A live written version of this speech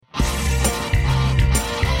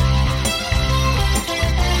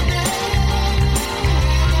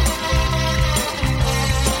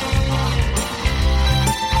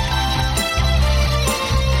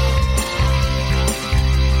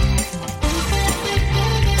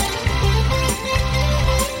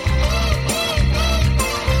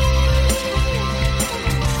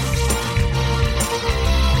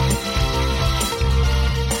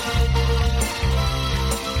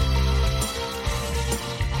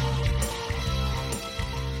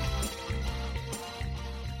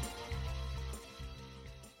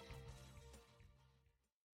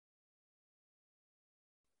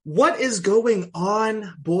What is going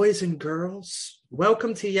on, boys and girls?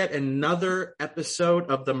 Welcome to yet another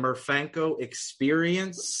episode of the Murfanko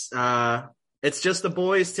Experience. It's just the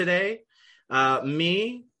boys today.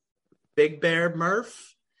 Me, Big Bear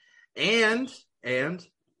Murph, and the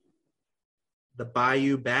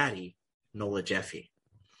Bayou Baddie, Nola Jeffy.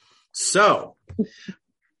 So,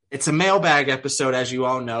 it's a mailbag episode, as you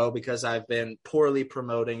all know, because I've been poorly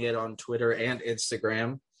promoting it on Twitter and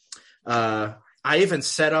Instagram. I even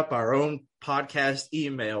set up our own podcast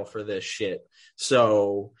email for this shit.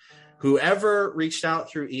 So whoever reached out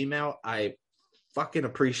through email, I fucking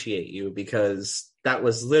appreciate you because that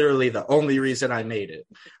was literally the only reason I made it.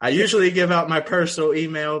 I usually give out my personal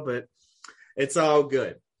email, but it's all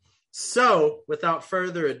good. So without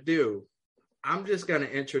further ado, I'm just going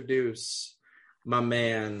to introduce my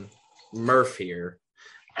man Murph here.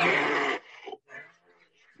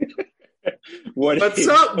 What's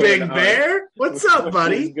up, Big Bear? What's up,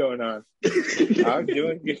 buddy? What's going on? I'm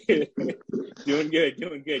doing good. Doing good.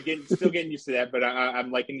 Still getting used to that, but I'm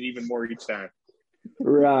liking it even more each time.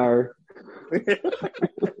 Rawr.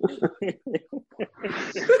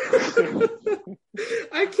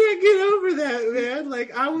 I can't get over that, man.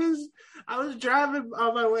 Like I was driving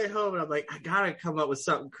on my way home, and I'm like, I gotta come up with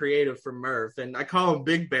something creative for Murph, and I call him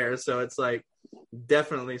Big Bear, so it's like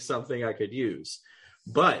definitely something I could use.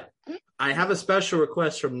 But I have a special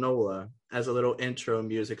request from Nola as a little intro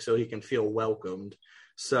music so he can feel welcomed.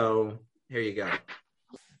 So here you go.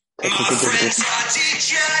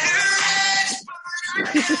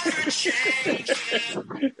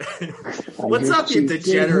 What's up, you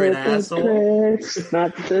degenerate asshole?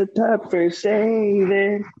 Not the top for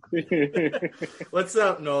saving. What's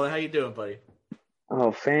up, Nola? How you doing, buddy? Oh,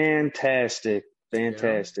 fantastic. Yeah.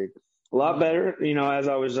 A lot better. You know, as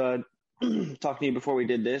I was talking to you before we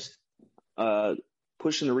did this,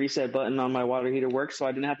 pushing the reset button on my water heater worked, so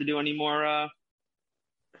I didn't have to do any more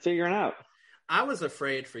figuring out. I was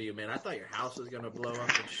afraid for you, man. I thought your house was gonna blow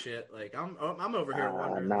up and shit. Like I'm over here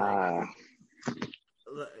wondering. Like,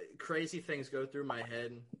 crazy things go through my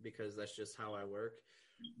head because that's just how I work.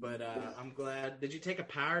 But I'm glad. Did you take a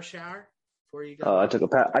power shower before you got? Oh, I took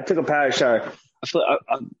a power shower. I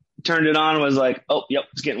turned it on and was like, oh, yep,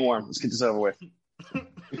 it's getting warm. Let's get this over with.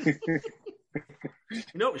 You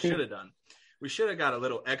know what we should have done? We should have got a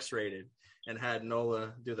little X-rated and had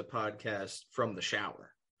Nola do the podcast from the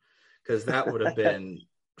shower, because that would have been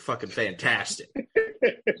fucking fantastic.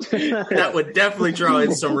 That would definitely draw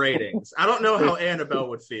in some ratings. I don't know how Annabelle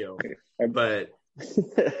would feel, but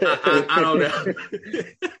I don't know.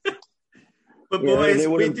 But boys, they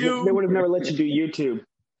would have never let you do YouTube.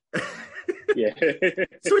 Yeah,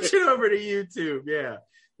 switch it over to YouTube. Yeah.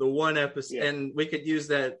 The one episode, yeah. And we could use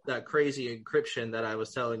that crazy encryption that I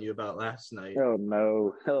was telling you about last night. Oh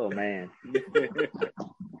no! Oh man!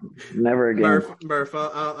 Never again. Murph,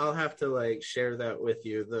 I'll have to like share that with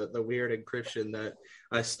you. The weird encryption that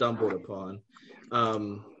I stumbled upon.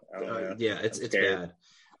 Yeah, it's bad,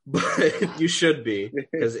 but you should be,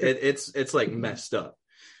 because it's like messed up.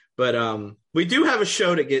 But we do have a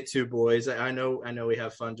show to get to, boys. I know we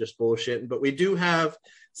have fun just bullshitting, but we do have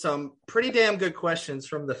some pretty damn good questions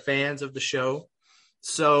from the fans of the show.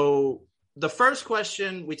 So the first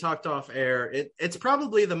question we talked off air, it's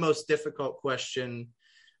probably the most difficult question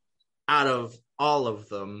out of all of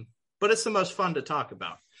them, but it's the most fun to talk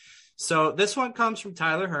about. So this one comes from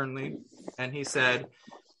Tyler Hernley, and he said,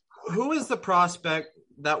 who is the prospect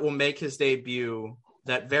that will make his debut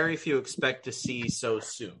that very few expect to see so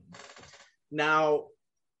soon? Now,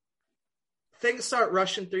 things start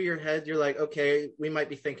rushing through your head. You're like, okay, we might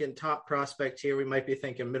be thinking top prospect here. We might be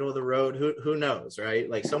thinking middle of the road. Who knows, right?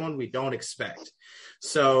 Like someone we don't expect.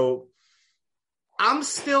 So I'm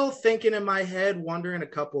still thinking in my head, wondering a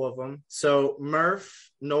couple of them. So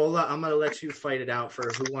Murph, Nola, I'm going to let you fight it out for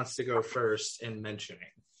who wants to go first in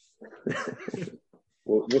mentioning.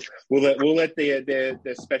 We'll let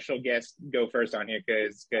the special guest go first on here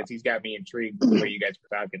because he's got me intrigued with the way you guys were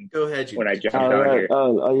talking. Go ahead. When I jumped on here.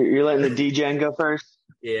 Oh, you're letting the DJ go first?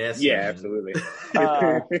 Yes. Yeah, absolutely.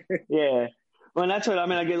 Yeah. Well, that's what I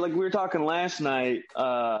mean. I get like we were talking last night.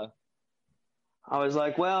 I was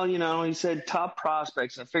like, well, you know, he said top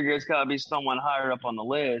prospects. I figure it's got to be someone higher up on the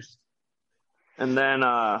list, and then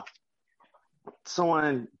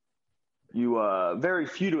someone you very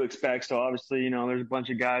few to expect. So obviously, you know, there's a bunch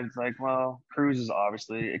of guys like, well, Cruz is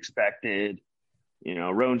obviously expected. You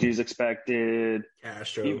know, Ronji's expected.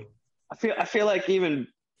 Castro. I feel like even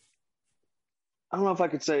I don't know if I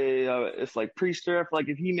could say if like Priester, like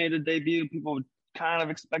if he made a debut, people would kind of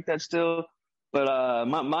expect that still. But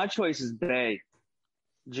my choice is Bay,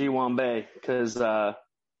 G1 Bay, because you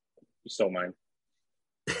stole mine.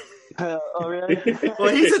 Oh, really?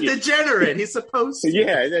 Well, he's a degenerate. He's supposed to.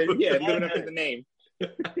 Yeah, living up to the name.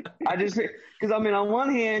 I just because on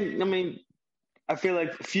one hand, I feel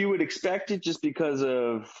like few would expect it just because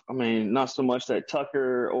of not so much that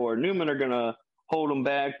Tucker or Newman are gonna hold them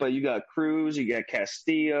back, but you got Cruz, you got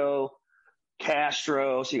Castillo,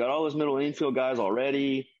 Castro, so you got all those middle infield guys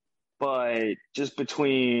already. But just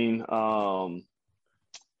between like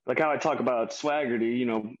how I talk about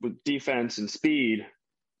Swaggerty, with defense and speed,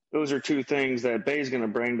 those are two things that Bay's going to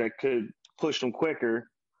bring that could push them quicker.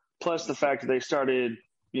 Plus the fact that they started,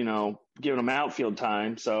 giving him outfield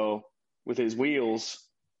time. So with his wheels,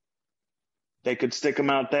 they could stick him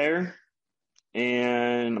out there.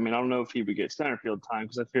 And I don't know if he would get center field time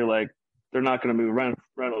because I feel like they're not going to move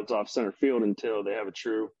Reynolds off center field until they have a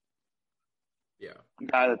true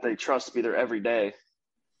guy that they trust to be there every day.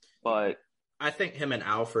 But I think him and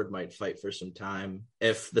Alfred might fight for some time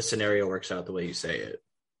if the scenario works out the way you say it.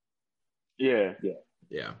 Yeah.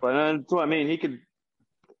 But that's what he could.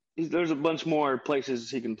 There's a bunch more places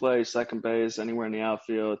he can play: second base, anywhere in the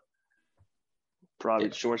outfield.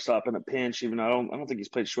 Probably shortstop in a pinch. Even though I don't think he's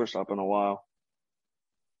played shortstop in a while.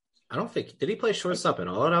 I don't think did he play shortstop at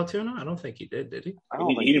all at Altoona? I don't think he did he?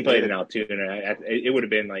 He didn't play it in Altoona. It would have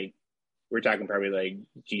been like we're talking probably like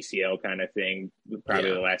GCL kind of thing.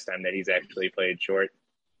 Probably the last time that he's actually played short.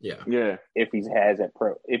 Yeah. If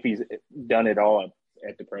he's done it all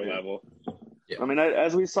at the pro level. Yeah.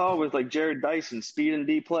 As we saw with like Jared Dyson, speed and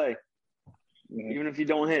D play, even if you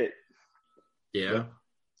don't hit. Yeah.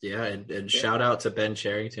 Yeah, and shout out to Ben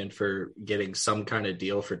Charrington for getting some kind of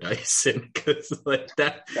deal for Dyson because like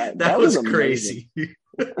that was crazy.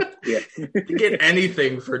 To get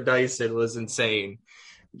anything for Dyson was insane.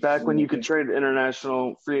 Back when you could trade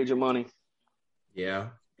international free agent money. Yeah.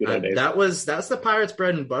 That's the Pirates'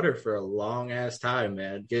 bread and butter for a long ass time,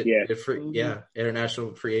 man.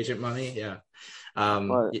 International free agent money. Yeah.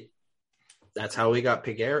 That's how we got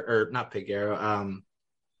Piguero, or not Piguero.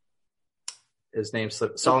 His name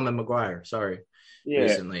slipped. Solomon McGuire. Sorry. Yeah.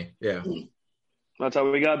 Recently. Yeah. That's how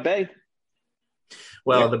we got Bay.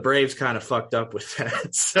 Well, the Braves kind of fucked up with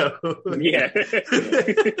that. So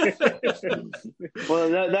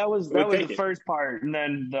Well, that was the first part, and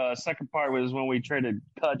then the second part was when we traded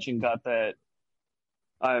Kutch and got that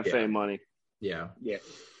IFA money. Yeah.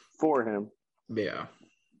 For him. Yeah.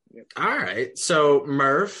 All right. So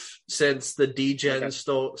Murph, since the DGen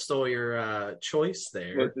stole your choice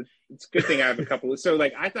there. Well, it's a good thing I have a couple. So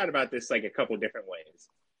like I thought about this like a couple different ways.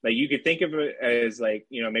 Like you could think of it as like,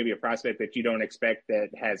 maybe a prospect that you don't expect that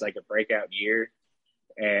has like a breakout year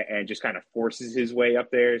and just kind of forces his way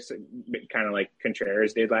up there. So, kind of like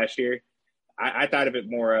Contreras did last year. I thought of it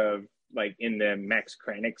more of like in the Max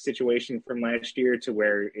Kranick situation from last year to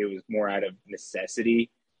where it was more out of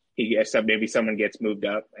necessity. Maybe someone gets moved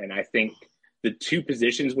up. And I think the two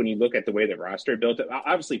positions, when you look at the way the roster built up,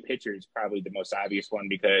 obviously pitcher is probably the most obvious one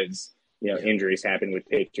because, injuries happen with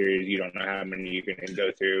pitchers. You don't know how many you're going to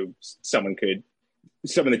go through. Someone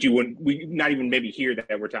that you wouldn't, not even maybe hear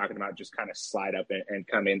that we're talking about, just kind of slide up and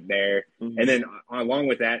come in there. Mm-hmm. And then along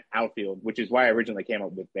with that, outfield, which is why I originally came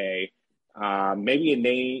up with Bay. Maybe a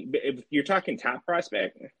name, if you're talking top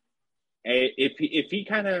prospect, if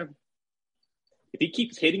he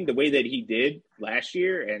keeps hitting the way that he did last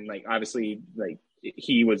year, and like obviously like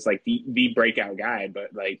he was like the breakout guy,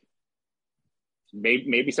 but like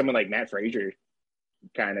maybe someone like Matt Frazier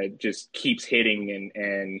kind of just keeps hitting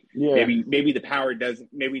and maybe the power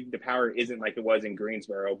isn't like it was in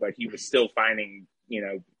Greensboro, but he was still finding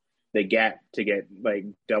the gap to get like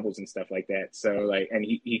doubles and stuff like that. So like, and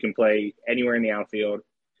he can play anywhere in the outfield.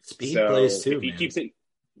 Speed plays too. If he keeps it,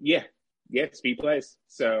 speed plays.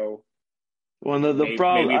 So. Well, the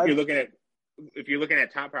problem if you're looking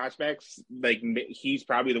at top prospects, like he's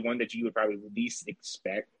probably the one that you would probably least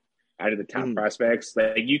expect out of the top prospects.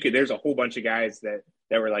 Like there's a whole bunch of guys that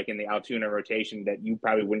were like in the Altoona rotation that you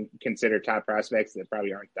probably wouldn't consider top prospects that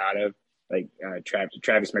probably aren't thought of, like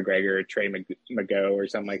Travis McGregor or Trey McGo or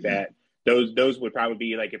something like that. Those would probably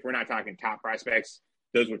be like, if we're not talking top prospects,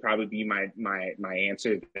 those would probably be my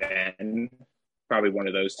answer then. Probably one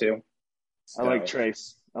of those two. So, I like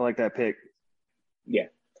Trace. I like that pick. Yeah.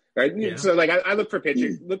 Right. Yeah. So like I look for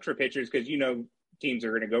pitchers because teams are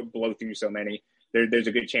going to go blow through so many. There's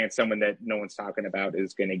a good chance someone that no one's talking about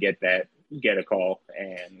is going to get a call,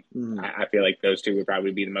 and I feel like those two would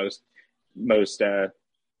probably be the most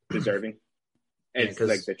deserving. It's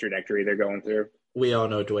like the trajectory they're going through. We all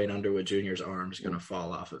know Dwayne Underwood Jr.'s arm is going to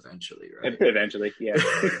fall off eventually, right? Eventually, yeah.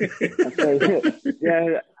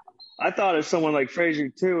 Yeah. I thought of someone like Frazier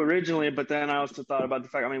too originally, but then I also thought about the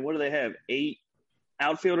fact, what do they have? 8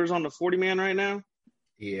 outfielders on the 40-man right now?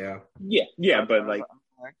 Yeah. But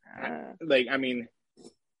I mean,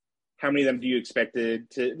 how many of them do you expect to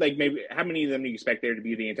like? Maybe how many of them do you expect there to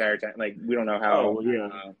be the entire time? Like, we don't know how.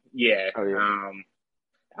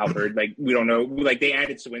 Alford, like, we don't know. Like, they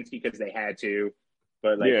added Sawinski because they had to,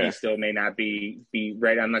 but like he still may not be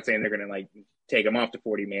right. I'm not saying they're gonna like take him off the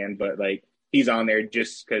 40 man, but like he's on there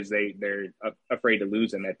just because they're afraid to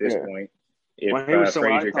lose him at this point. If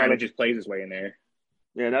Frazier kind of just plays his way in there.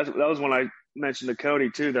 Yeah, that was when I mentioned to Cody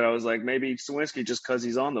too that I was like, maybe Sawinski just because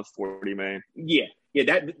he's on the 40 man. Yeah,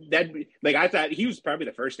 that like, I thought he was probably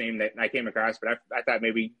the first name that I came across, but I thought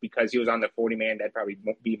maybe because he was on the 40 man, that'd probably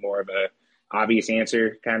be more of a obvious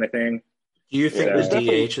answer kind of thing. Do you think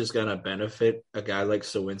the DH is going to benefit a guy like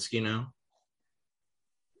Sawinski now?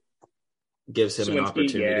 Gives him an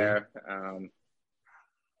opportunity.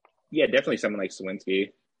 Yeah, definitely someone like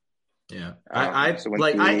Sawinski. Yeah, I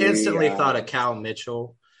instantly thought of Cal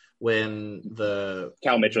Mitchell when the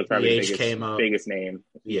Cal Mitchell probably the biggest name.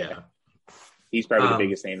 Yeah, he's probably the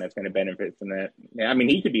biggest name that's going to benefit from that. Yeah, I mean,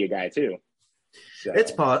 he could be a guy too. So.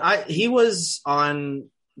 It's possible. He was on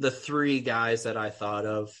the three guys that I thought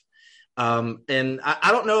of, and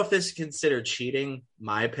I don't know if this is considered cheating.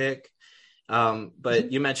 My pick,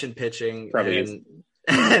 but you mentioned pitching, probably is.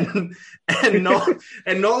 And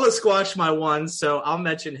Nola squashed my one, so I'll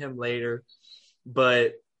mention him later.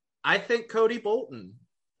 But I think Cody Bolton.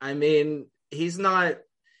 I mean, he's not.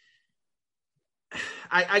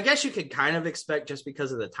 I guess you could kind of expect just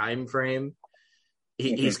because of the time frame.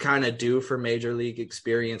 He's kind of due for major league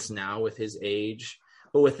experience now with his age,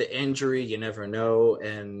 but with the injury, you never know.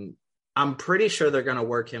 And I'm pretty sure they're going to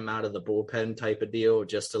work him out of the bullpen type of deal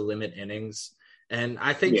just to limit innings. And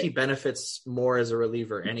I think he benefits more as a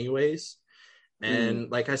reliever anyways.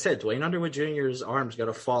 And like I said, Dwayne Underwood Jr.'s arm's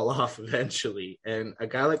going to fall off eventually. And a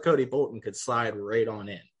guy like Cody Bolton could slide right on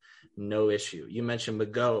in. No issue. You mentioned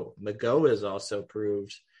Mago. Mago has also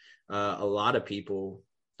proved a lot of people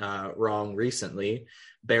wrong recently.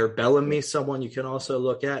 Bear Bellamy, someone you can also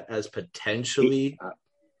look at as potentially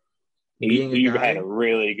being a guy. Had a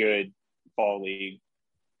really good fall league.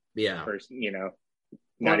 Yeah. First,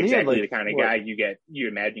 not exactly the kind of guy you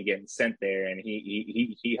imagine getting sent there, and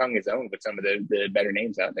he hung his own with some of the better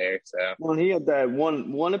names out there. So he had that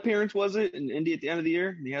one appearance, was it, in Indy at the end of the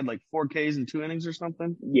year? He had like 4 Ks in 2 innings or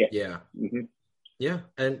something. Yeah.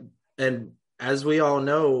 And as we all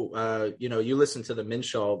know, you listened to the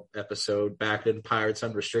Minshaw episode back in Pirates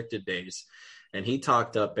Unrestricted days, and he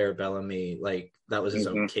talked up Bear Bellamy like that was his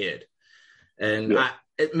own kid. And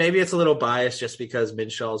maybe it's a little biased just because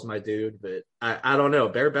Minshaw's my dude, but I don't know.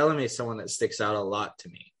 Bear Bellamy is someone that sticks out a lot to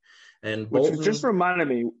me. And Bolton, which just reminded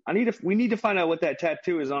me, we need to find out what that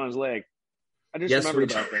tattoo is on his leg. I just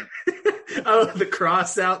remembered about that. Oh, the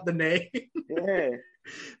cross out the name. Yeah.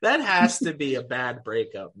 That has to be a bad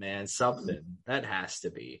breakup, man. Something. That has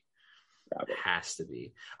to be. It has to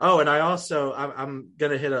be. Oh, and I'm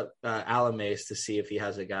going to hit up Alan Mace to see if he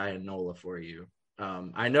has a guy in Nola for you.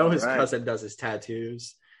 I know his cousin does his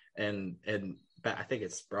tattoos, and I think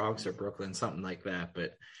it's Bronx or Brooklyn, something like that.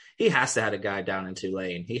 But he has to have a guy down in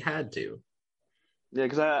Tulane. He had to. Yeah,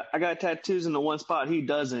 because I got tattoos in the one spot he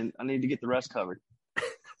doesn't. I need to get the rest covered.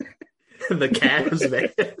 The calves, man.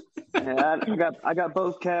 Yeah, I got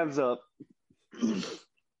both calves up.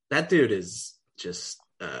 That dude is just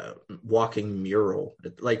walking mural.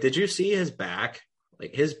 Like, did you see his back?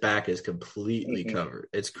 Like, his back is completely covered.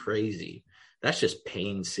 It's crazy. That's just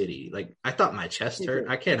Pain City. Like, I thought my chest hurt.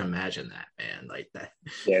 I can't imagine that, man. Like that.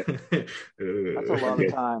 Yeah. That's a lot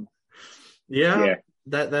of time. Yeah.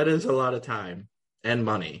 That is a lot of time and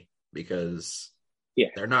money because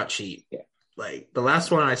they're not cheap. Yeah. Like, the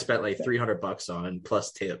last one I spent like $300 on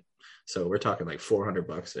plus tip. So we're talking like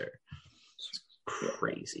 $400 there. It's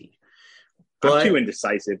crazy. I'm too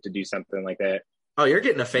indecisive to do something like that. Oh, you're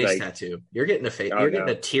getting a face tattoo. You're getting a face. You're getting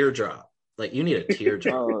a teardrop. Like, you need a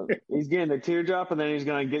teardrop. He's getting a teardrop, and then he's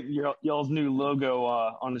gonna get y'all's new logo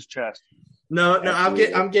on his chest. No, I'm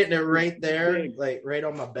getting it right there, like right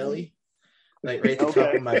on my belly, like right at the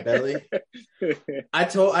top of my belly. I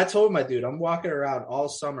told my dude I'm walking around all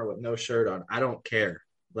summer with no shirt on. I don't care.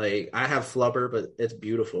 Like, I have flubber, but it's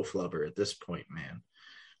beautiful flubber at this point, man.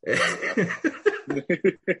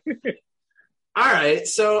 All right,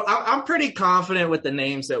 so I'm pretty confident with the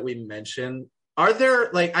names that we mentioned. Are there,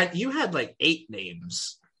 like, you had like 8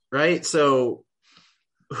 names, right? So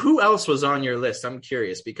who else was on your list? I'm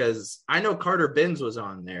curious because I know Carter Binns was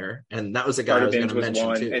on there, and that was a guy I was going to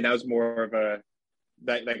mention too. And that was more of a,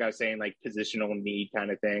 like I was saying, like positional need kind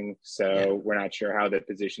of thing. So we're not sure how the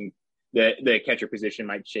catcher position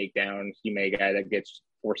might shake down. He may be a guy that gets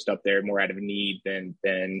forced up there more out of need than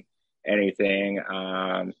anything.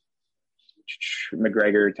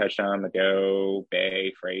 McGregor, touchdown, McGo,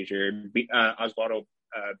 Bay, Frazier, Osvaldo,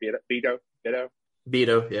 Beto.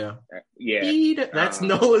 Beto, yeah. Yeah. Beto. That's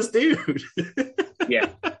Nola's dude. Yeah.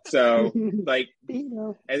 So, like,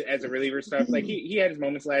 as a reliever stuff, like, he had his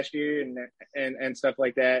moments last year and stuff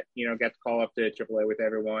like that. You know, got to call up to AAA with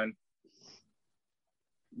everyone.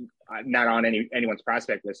 Not on anyone's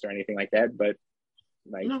prospect list or anything like that, but,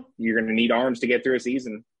 like, you're going to need arms to get through a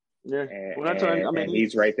season. Yeah. Well, that's what I mean.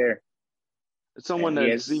 He's right there. Someone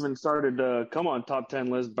that's even started to come on top 10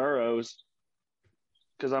 list, Burrows.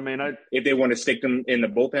 Because, I mean, if they want to stick them in the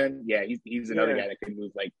bullpen, yeah, he's another guy that could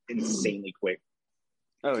move, like, insanely quick.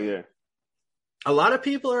 Oh, yeah. A lot of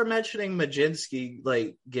people are mentioning Majinski,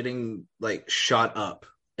 like, getting, like, shot up.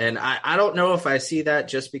 And I don't know if I see that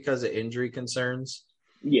just because of injury concerns.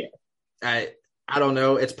 Yeah. I don't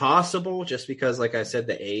know. It's possible just because, like I said,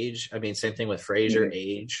 the age. I mean, same thing with Frazier,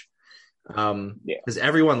 age. Because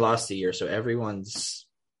everyone lost a year, so everyone's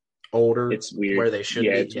older. It's weird. Where they should be.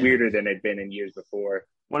 It's weirder than it'd been in years before.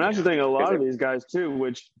 Well, that's the thing. A lot of these guys too,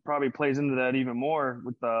 which probably plays into that even more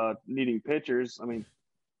with needing pitchers. I mean,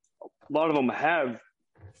 a lot of them have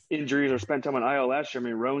injuries or spent time on IL last year. I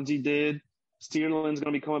mean, Roansy did. Steerland's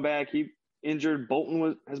going to be coming back. He injured.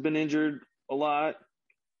 Bolton has been injured a lot.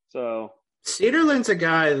 So Steerland's a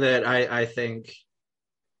guy that I think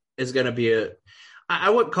is going to be I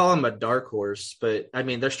wouldn't call him a dark horse, but I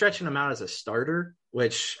mean, they're stretching him out as a starter,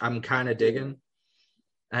 which I'm kind of digging.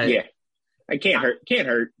 I can't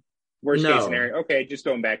hurt. Worst case scenario. Okay. Just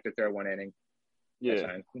going back to throw one inning.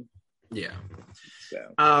 Yeah. Yeah.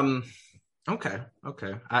 So, okay.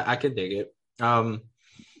 I could dig it. The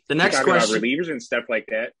next question about relievers and stuff like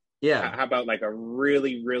that. Yeah. How about like a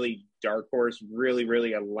really, really dark horse? Really,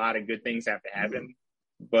 really a lot of good things have to happen.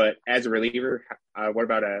 But as a reliever, what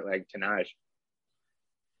about like Tanaj?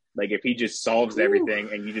 Like if he just solves everything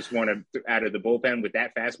and you just want to out of the bullpen with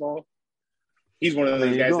that fastball, he's one of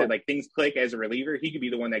those guys that like things click as a reliever. He could be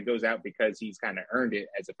the one that goes out because he's kind of earned it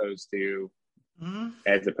as opposed to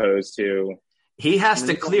he has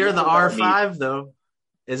to clear the R5 though.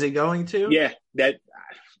 Is he going to? Yeah, that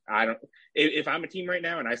I don't. If I'm a team right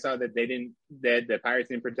now and I saw that the Pirates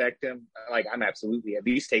didn't protect him, like I'm absolutely at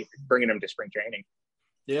least bringing him to spring training.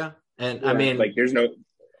 Yeah, and I mean, like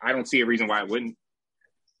I don't see a reason why it wouldn't.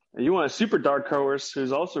 You want a super dark horse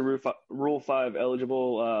who's also Rule 5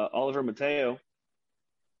 eligible, Oliver Mateo.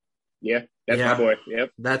 Yeah, that's my boy.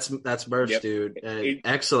 Yep, that's Murph's dude.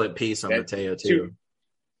 Excellent piece on Mateo too.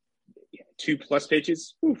 2+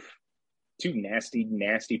 pitches. Oof. 2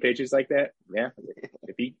 nasty pitches like that. Yeah,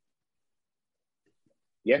 if he.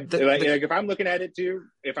 Yeah, like if I'm looking at it too,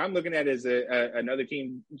 if I'm looking at it as another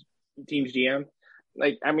team's GM,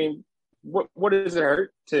 like I mean, what does it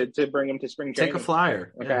hurt to bring him to spring training? Take a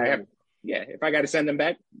flyer. Okay, if I got to send them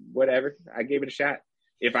back, whatever. I gave it a shot.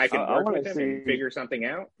 If I can work with him and figure something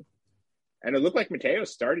out, and it looked like Mateo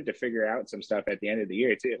started to figure out some stuff at the end of the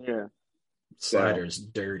year too. Yeah, slider's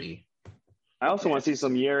dirty. I also want to see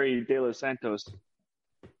some Yeri De Los Santos.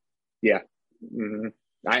 Yeah. Mm-hmm.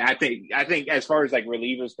 I think as far as like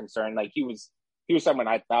relievers concerned, like he was someone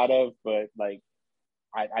I thought of, but like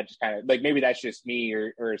I just kind of like maybe that's just me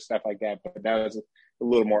or stuff like that. But that was a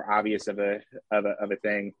little more obvious of a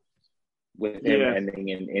thing with him ending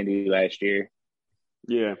in Indy last year.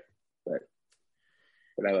 Yeah, but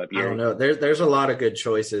I love Yuri. I don't know. There's a lot of good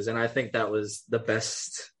choices, and I think that was the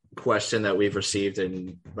best question that we've received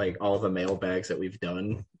in like all the mailbags that we've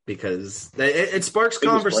done because it sparks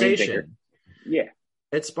conversation. Yeah.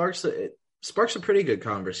 It sparks a pretty good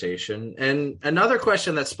conversation. And another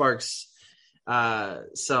question that sparks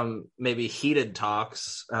some maybe heated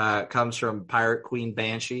talks comes from Pirate Queen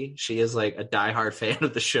Banshee. She is like a diehard fan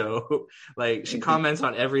of the show. Like she comments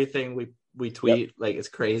on everything we tweet. Like it's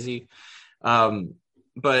crazy.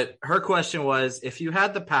 But her question was, if you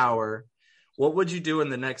had the power, what would you do in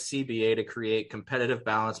the next CBA to create competitive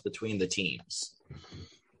balance between the teams?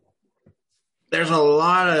 There's a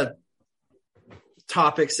lot of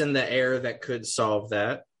topics in the air that could solve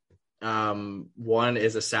that. One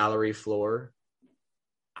is a salary floor.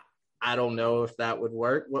 I don't know if that would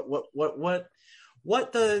work.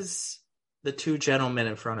 What does the two gentlemen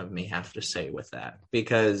in front of me have to say with that?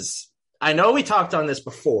 Because I know we talked on this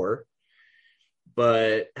before,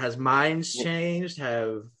 but has minds changed?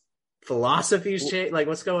 Have philosophies changed? Like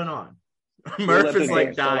what's going on? Murph is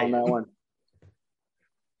like dying on that one.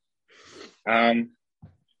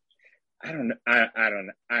 I don't know.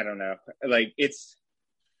 I don't know. Like it's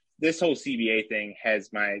this whole CBA thing has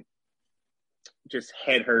my just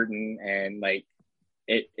head hurting and like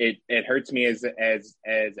it hurts me as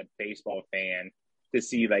a baseball fan to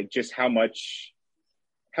see like just how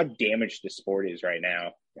damaged the sport is right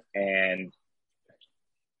now. And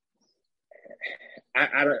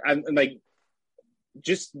I'm like,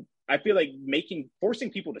 just, I feel like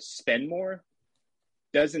forcing people to spend more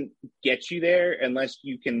doesn't get you there unless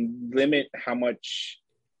you can limit how much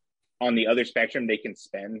on the other spectrum they can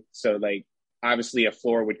spend. So like, obviously a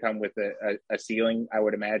floor would come with a ceiling, I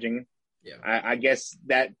would imagine. Yeah. I guess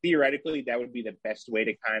that theoretically that would be the best way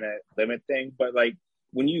to kind of limit things. But like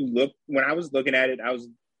when I was looking at it, I was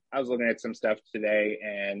looking at some stuff today,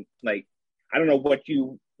 and like, I don't know what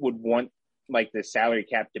you would want like the salary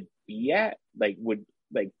cap to be at. Like, would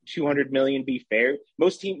like 200 million be fair?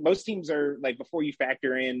 Most teams are like, before you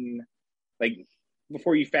factor in like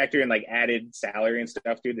added salary and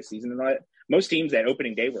stuff through the season and all that, most teams at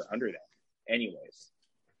opening day were under that anyways.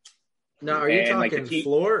 Now, are you talking like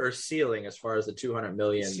floor or ceiling as far as the 200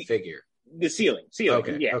 million figure? The ceiling.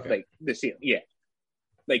 Okay. Yeah. Okay. Like the ceiling. Yeah.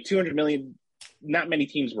 Like 200 million. Not many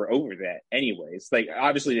teams were over that anyways. Like,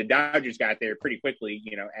 obviously the Dodgers got there pretty quickly,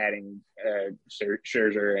 you know, adding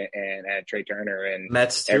Scherzer and Trey Turner and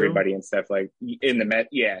Mets too? Everybody and stuff like in the Mets.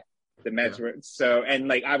 Yeah. The Mets were so, and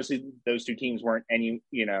like, obviously those two teams weren't any,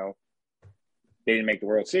 you know, they didn't make the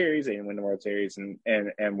World Series. They didn't win the World Series and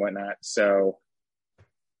whatnot. So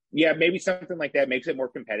yeah, maybe something like that makes it more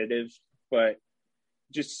competitive, but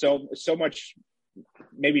just so much,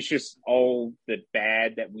 maybe it's just all the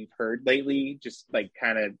bad that we've heard lately, just like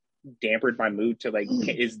kind of dampened my mood to like,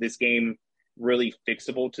 is this game really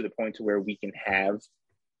fixable to the point to where we can have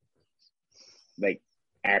like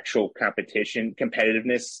actual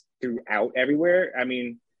competitiveness throughout everywhere? I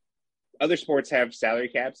mean, other sports have salary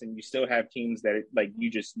caps, and you still have teams that like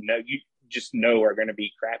you just know are going to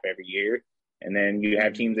be crap every year. And then you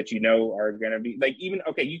have teams that you know are going to be like, even,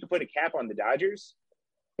 okay, you could put a cap on the Dodgers,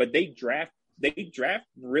 but they draft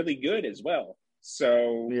really good as well.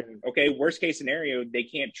 So, okay, worst case scenario, they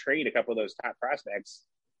can't trade a couple of those top prospects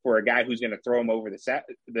for a guy who's going to throw them over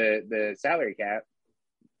the salary cap.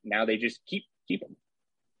 Now they just keep them,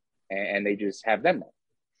 and they just have them.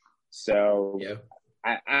 So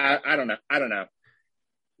I don't know.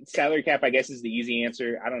 Salary cap, I guess, is the easy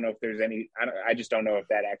answer. I don't know if there's any. I just don't know if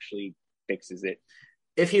that actually fixes it.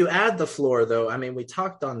 If you add the floor, though, I mean, we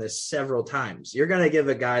talked on this several times. You're going to give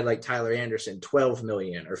a guy like Tyler Anderson 12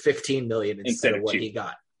 million or 15 million instead of what he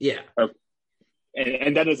got. Yeah. Okay.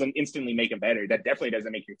 And that doesn't instantly make him better. That definitely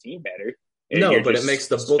doesn't make your team better. No, but it makes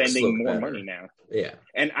the books spending look more better. money now. Yeah.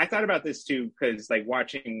 And I thought about this too, because like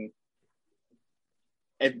watching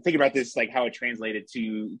and think about this, like how it translated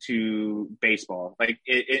to baseball. Like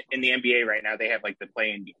in the NBA right now, they have like the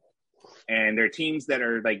play-in game. And there are teams that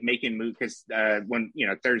are like making moves because when, you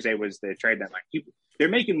know, Thursday was the trade deadline. They're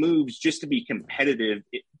making moves just to be competitive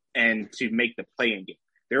and to make the play-in game.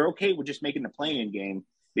 They're okay with just making the play-in game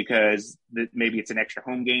because maybe it's an extra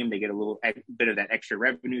home game. They get a little bit of that extra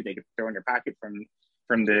revenue they could throw in their pocket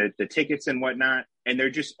from the tickets and whatnot. And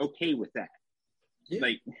they're just okay with that. Yeah.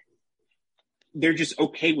 Like, they're just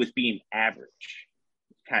okay with being average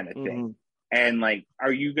kind of thing. Mm-hmm. And like,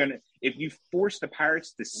 are you going to, if you force the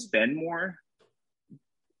Pirates to spend more,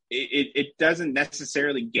 it doesn't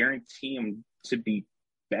necessarily guarantee them to be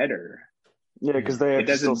better. Yeah, because they have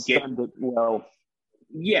to still spend it well.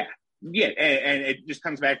 Yeah. And it just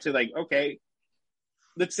comes back to like, okay,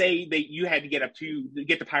 let's say that you had to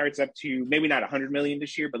get the Pirates up to maybe not 100 million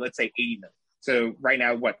this year, but let's say 80 million. So right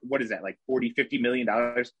now, what is that, like $40-50 million?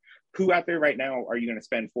 Who out there right now are you going to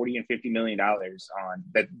spend $40 and $50 million on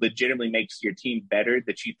that legitimately makes your team better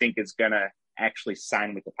that you think is going to actually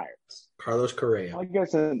sign with the Pirates? Carlos Correa. I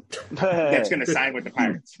guess that's going to sign with the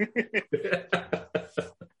Pirates.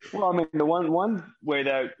 Well, I mean, the one way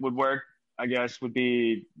that would work, I guess, would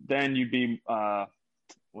be then you'd be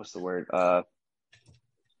what's the word?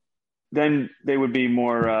 Then they would be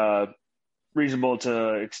more reasonable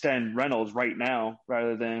to extend Reynolds right now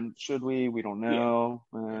rather than should we? We don't know.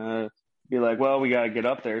 Yeah. Be like, well, we got to get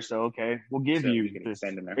up there. So, okay, we'll give you this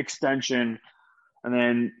extension. And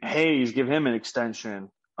then Hayes, give him an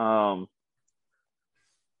extension. That's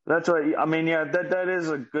what I mean. Yeah, that is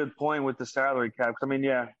a good point with the salary cap. I mean,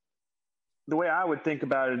 yeah, the way I would think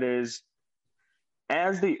about it is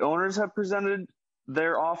as the owners have presented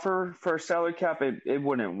their offer for a salary cap, it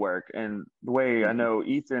wouldn't work. And the way I know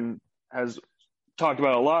Ethan has talked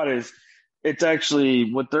about a lot is it's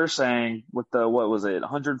actually what they're saying with the,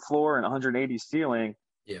 100 floor and 180 ceiling.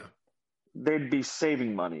 Yeah. They'd be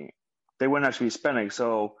saving money. They wouldn't actually be spending.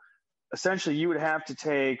 So essentially you would have to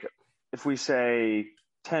take, if we say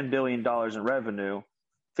 $10 billion in revenue,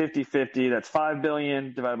 50-50, that's $5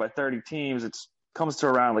 billion divided by 30 teams. It comes to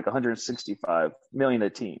around like $165 million a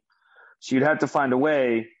team. So you'd have to find a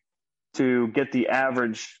way to get the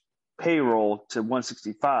average payroll to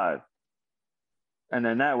 165. And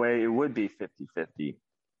then that way it would be 50-50.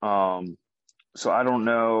 So I don't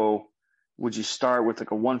know, would you start with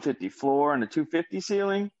like a 150 floor and a 250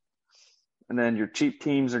 ceiling? And then your cheap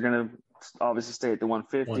teams are going to obviously stay at the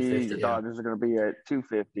 150. Your Dodgers are going to be at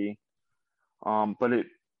 250. But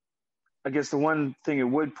I guess the one thing it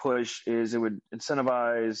would push is it would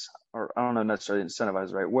incentivize, or I don't know necessarily incentivize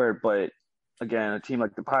the right word, but again, a team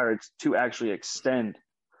like the Pirates to actually extend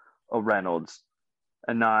a Reynolds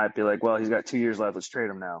and not be like, well, he's got 2 years left, let's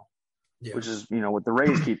trade him now, which is, what the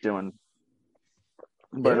Rays keep doing.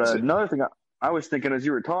 But another thing I was thinking as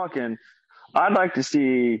you were talking, I'd like to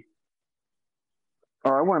see,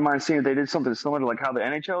 or I wouldn't mind seeing if they did something similar to like how the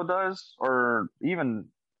NHL does, or even,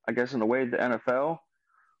 I guess, in a way, the NFL,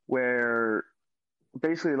 where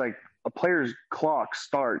basically like a player's clock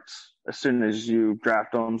starts as soon as you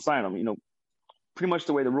draft them, sign them, pretty much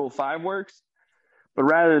the way the Rule 5 works. But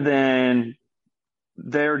rather than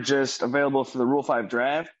they're just available for the Rule 5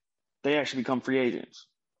 draft, they actually become free agents.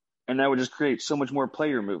 And that would just create so much more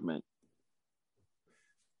player movement.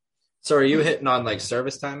 So are you hitting on like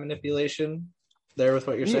service time manipulation there with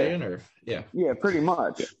what you're saying? Or yeah, pretty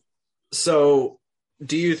much. So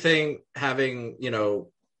do you think having,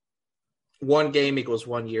 one game equals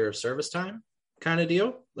 1 year of service time kind of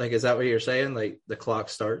deal? Like, is that what you're saying? Like the clock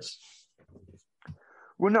starts?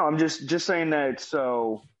 Well, no, I'm just saying that.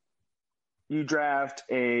 So you draft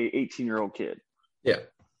a 18-year-old kid. Yeah.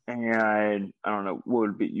 And I don't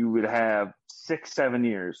know, you would have 6-7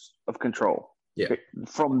 years of control. Yeah.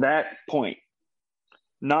 From that point,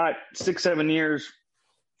 not 6-7 years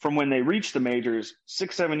from when they reach the majors,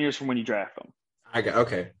 6-7 years from when you draft them. I got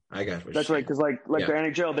what that's right, because like the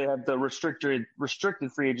NHL, they have the restricted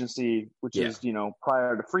free agency, which is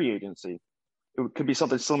prior to free agency. It could be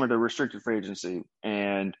something similar to restricted free agency,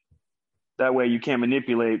 and that way you can't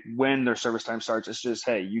manipulate when their service time starts. It's just,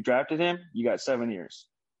 hey, you drafted him, you got 7 years.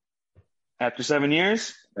 After 7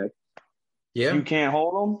 years, you can't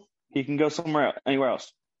hold him. He can go anywhere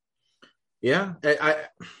else. Yeah.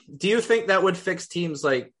 Do you think that would fix teams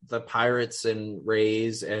like the Pirates and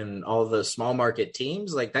Rays and all the small market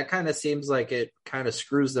teams? Like that kind of seems like it kind of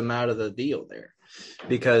screws them out of the deal there,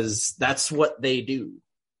 because that's what they do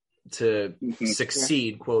to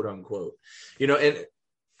succeed, quote unquote. And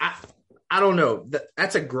I don't know.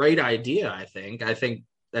 That's a great idea, I think. I think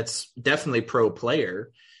that's definitely pro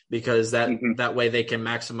player, because that way they can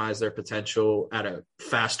maximize their potential at a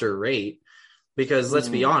faster rate. Because let's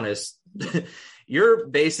be honest, you're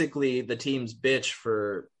basically the team's bitch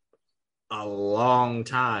for a long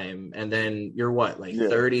time. And then you're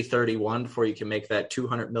 30, 31 before you can make that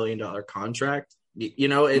 $200 million contract,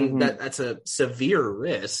 and that's a severe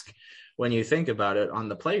risk when you think about it on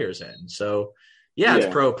the player's end. So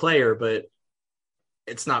it's pro player, but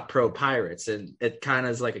it's not pro Pirates. And it kind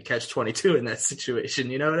of is like a catch-22 in that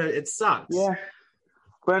situation. It sucks. Yeah.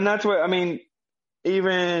 But that's what,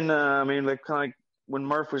 even, like kind of like when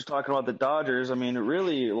Murph was talking about the Dodgers,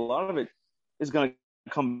 really a lot of it is going to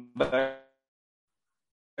come back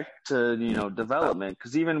to, development.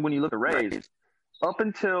 Because even when you look at the Rays, up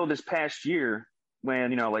until this past year,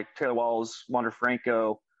 when, like Taylor Walls, Wander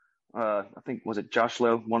Franco, I think, was it Josh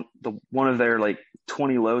Lowe, one of their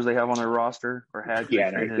 20 lows they have on their roster or had.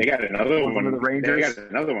 Yeah, they got another one. Of the Rangers. They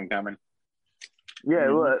got another one coming.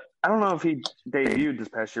 Yeah, well, I don't know if he debuted this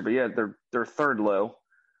past year, but they're third low.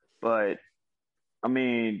 But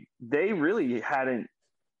they really hadn't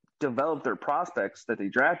developed their prospects that they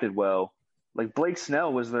drafted well. Like Blake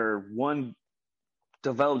Snell was their one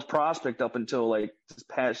developed prospect up until this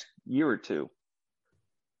past year or two.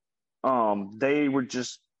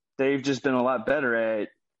 They've just been a lot better at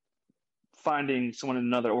finding someone in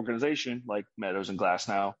another organization like Meadows and Glass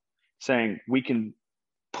now, saying we can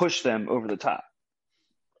push them over the top.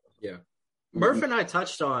 Yeah. Murph and I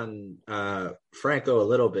touched on Franco a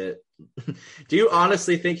little bit. Do you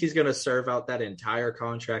honestly think he's going to serve out that entire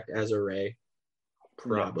contract as a Ray?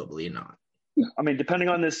 Probably not. Depending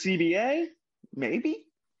on the CBA, maybe.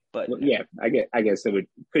 But I guess it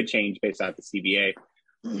could change based off the CBA.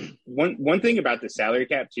 One thing about the salary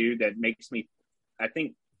cap too that makes me, I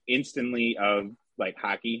think, instantly of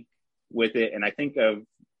hockey with it, and I think of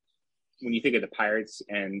when you think of the Pirates,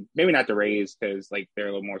 and maybe not the Rays because they're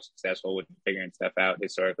a little more successful with figuring stuff out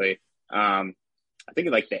historically. I think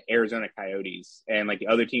of the Arizona Coyotes and the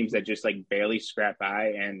other teams that just barely scrap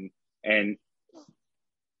by, and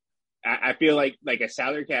I feel like a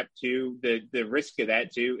salary cap too. The risk of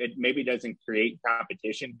that too, it maybe doesn't create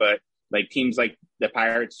competition, but teams like the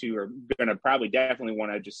Pirates who are going to probably definitely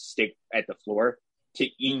want to just stick at the floor to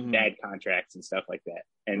eat bad contracts and stuff like that.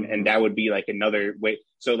 And that would be like another way.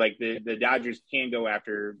 So like the Dodgers can go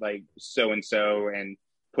after like so-and-so and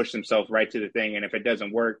push themselves right to the thing. And if it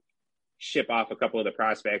doesn't work, ship off a couple of the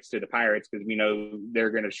prospects to the Pirates because we know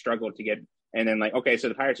they're going to struggle to get. And then like, okay, so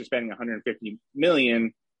the Pirates are spending 150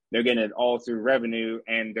 million. They're getting it all through revenue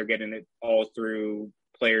and they're getting it all through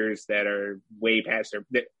players that are way past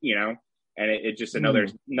their, you know, and it just another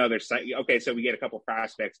site. Okay, so we get a couple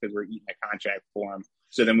prospects because we're eating a contract for them.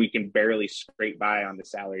 So then we can barely scrape by on the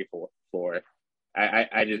salary floor.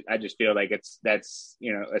 I just feel like that's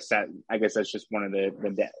you know I guess that's just one of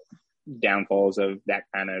the downfalls of that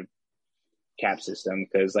kind of cap system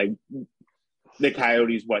because like the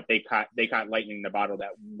Coyotes they caught lightning in the bottle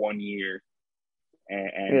that 1 year.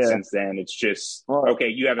 And since then, it's just okay.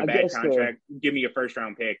 You have a bad contract. Give me a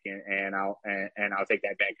first-round pick, and I'll take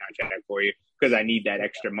that bad contract for you because I need that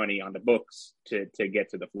extra money on the books to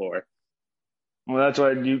get to the floor. Well, that's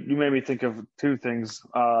why you made me think of two things.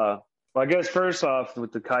 Well, I guess first off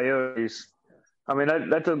with the Coyotes, I mean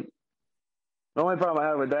that's the only problem I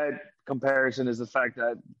have with that comparison is the fact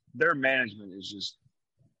that their management is just.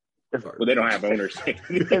 Well, they don't have owners.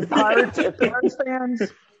 if Pirates fans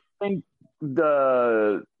think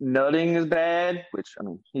the nutting is bad, which I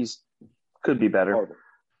mean could be better.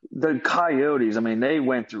 The Coyotes, I mean, they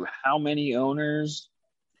went through how many owners,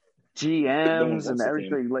 GMs, and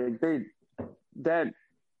everything. Like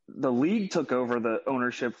the league took over the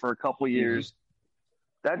ownership for a couple of years.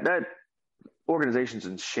 That organization's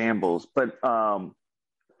in shambles. But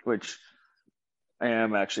which I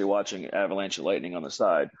am actually watching Avalanche and Lightning on the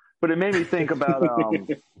side. But it made me think about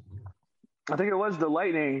I think it was the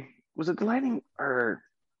Lightning. Was it the Lightning or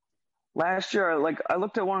last year? Like I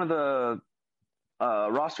looked at one of the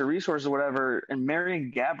roster resources or whatever, and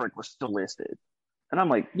Marian Gaborik was still listed, and I'm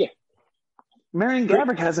like, yeah, Marian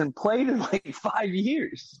Gaborik hasn't played in like 5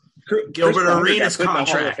 years. Gilbert Arenas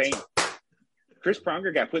contract. Chris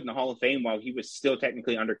Pronger got put in the Hall of Fame while he was still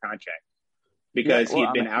technically under contract because he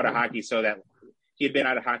had been out of hockey he had been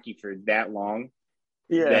out of hockey for that long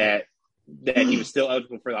that he was still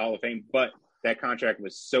eligible for the Hall of Fame, but that contract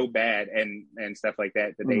was so bad and stuff like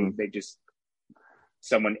that they just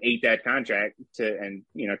someone ate that contract and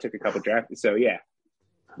took a couple drafts. So yeah,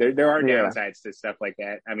 there are downsides to stuff like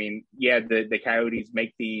that. I mean, the Coyotes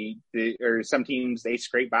make or some teams they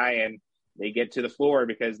scrape by and they get to the floor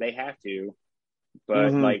because they have to,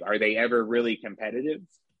 but like, are they ever really competitive?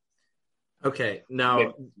 Okay,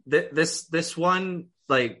 now this one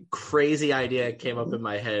like crazy idea came up in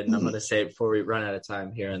my head, and I'm going to say it before we run out of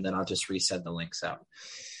time here, and then I'll just resend the links out.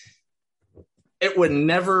 It would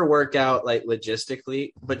never work out like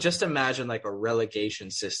logistically, but just imagine like a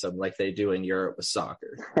relegation system like they do in Europe with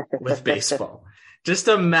soccer, with baseball. Just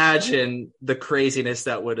imagine the craziness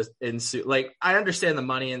that would ensue. Like, I understand the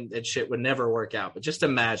money and shit would never work out, but just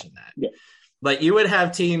imagine that. Yeah. Like, you would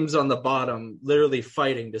have teams on the bottom literally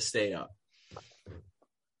fighting to stay up.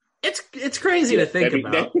 It's crazy to think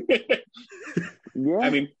about. I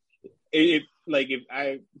mean,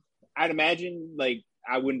 I'd imagine like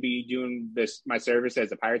I wouldn't be doing my service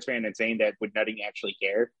as a Pirates fan and saying that would Nutting actually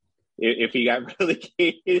care if he got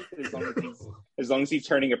relegated as long as he's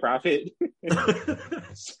turning a profit.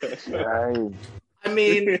 I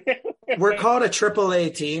mean, we're called a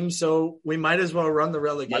AAA team, so we might as well run the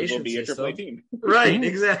relegation system. A AAA team. Right,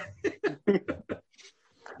 exactly.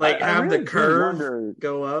 Like, have really the curve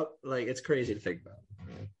go up. Like, it's crazy to think about.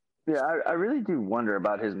 Yeah, I really do wonder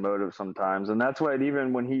about his motive sometimes. And that's why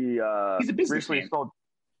even when he he's a businessman.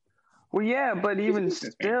 Well, yeah, but even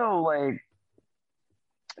still, like,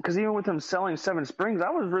 because even with him selling Seven Springs, I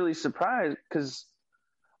was really surprised because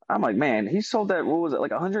I'm like, man, he sold that, what was it, like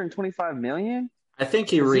 $125 million? I think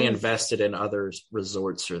he reinvested in other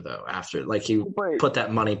resorts, though. After, like, he put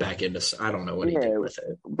that money back into. I don't know what he did with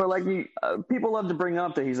it. But like, people love to bring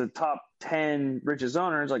up that he's a top 10 richest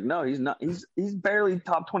owner. It's like, no, he's not. He's barely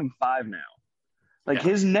top 25 now. Like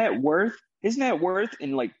his net worth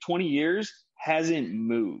in like 20 years hasn't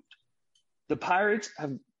moved. The Pirates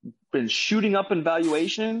have been shooting up in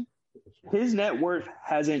valuation. His net worth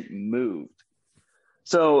hasn't moved.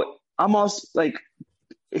 So I'm also like,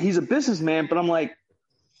 he's a businessman, but I'm like,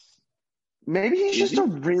 maybe he's just a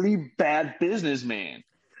really bad businessman.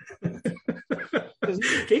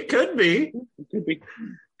 He could be.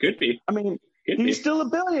 Could be. I mean, he's still a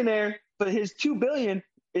billionaire, but his $2 billion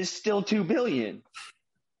is still $2 billion.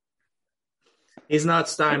 He's not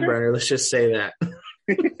Steinbrenner. Let's just say that.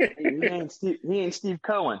 He ain't Steve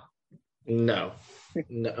Cohen. No.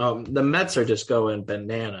 The Mets are just going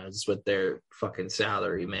bananas with their fucking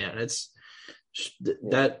salary, man. It's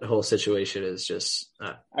that whole situation is just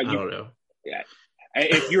I don't know. Yeah,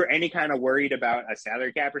 if you're any kind of worried about a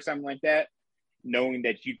salary cap or something like that, knowing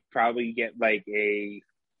that you'd probably get like a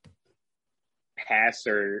pass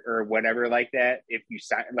or whatever like that, if you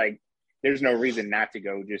sign, like, there's no reason not to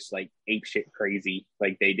go just like ape shit crazy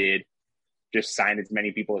like they did. Just sign as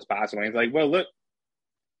many people as possible. And it's like, well, look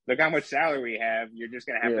how much salary we have. You're just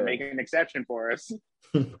going to have to make an exception for us.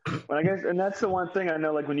 Well, I guess, and that's the one thing I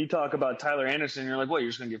know, like when you talk about Tyler Anderson, you're like, what, you're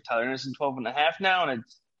just going to give Tyler Anderson 12.5 now? And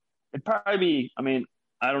it'd probably be, I mean,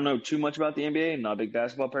 I don't know too much about the NBA. I'm not a big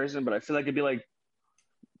basketball person, but I feel like it'd be like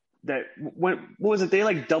that. What was it? They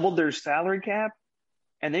like doubled their salary cap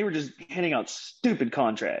and they were just handing out stupid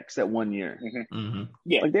contracts that 1 year. Mm-hmm. Mm-hmm.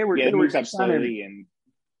 Yeah. Like they were up slowly and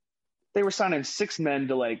they were signing 6 men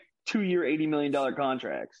to like 2-year, $80 million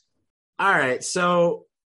contracts. All right. So,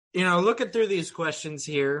 looking through these questions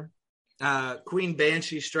here, Queen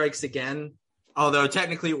Banshee strikes again. Although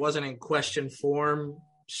technically it wasn't in question form,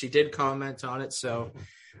 she did comment on it. So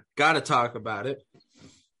got to talk about it.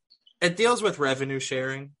 It deals with revenue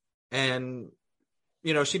sharing. And,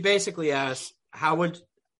 she basically asked, how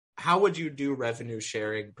would you do revenue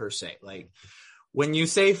sharing per se? Like, when you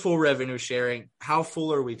say full revenue sharing, how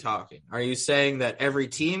full are we talking? Are you saying that every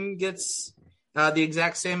team gets the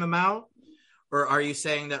exact same amount? Or are you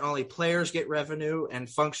saying that only players get revenue and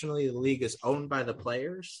functionally the league is owned by the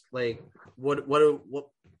players? Like, what's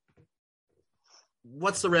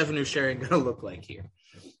the revenue sharing going to look like here?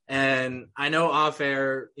 And I know off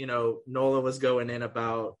air, Nola was going in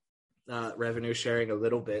about revenue sharing a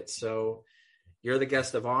little bit. So you're the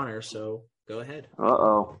guest of honor. So go ahead.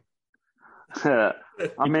 Uh-oh. I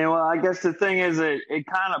mean, well, I guess the thing is it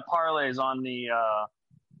kind of parlays on the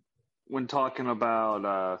when talking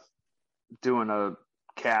about doing a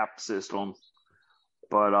cap system.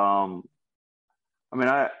 But I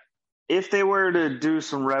mean, if they were to do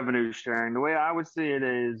some revenue sharing, the way I would see it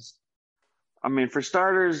is, I mean, for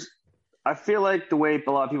starters, I feel like the way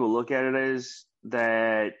a lot of people look at it is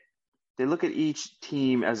that they look at each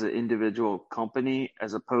team as an individual company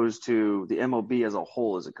as opposed to the MLB as a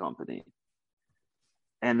whole as a company.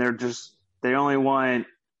 And they only want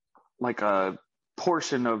like a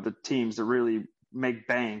portion of the teams to really make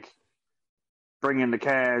bank, bring in the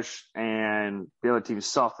cash, and the other teams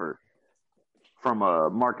suffer from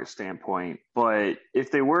a market standpoint. But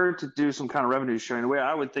if they were to do some kind of revenue sharing, the way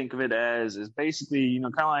I would think of it as is basically,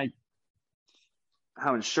 kind of like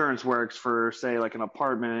how insurance works for, say, like an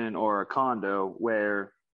apartment or a condo,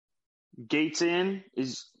 where gates in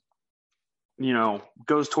is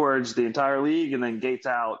goes towards the entire league, and then gates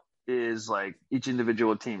out is like each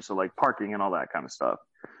individual team. So like parking and all that kind of stuff.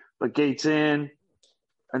 But gates in,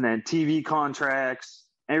 and then TV contracts,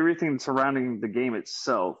 everything surrounding the game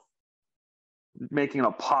itself, making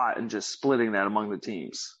a pot and just splitting that among the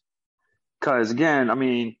teams. Because again, I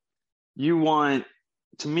mean,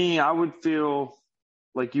 I would feel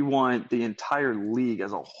like you want the entire league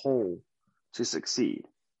as a whole to succeed.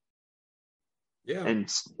 Yeah.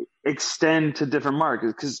 And extend to different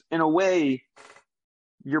markets. Because in a way,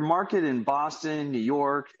 your market in Boston, New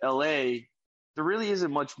York, LA, there really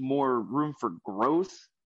isn't much more room for growth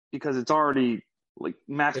because it's already like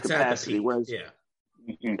max capacity. Whereas,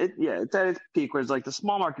 it's at its peak. Whereas like the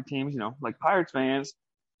small market teams, like Pirates fans,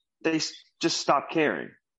 they just stop caring.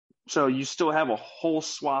 So you still have a whole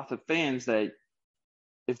swath of fans that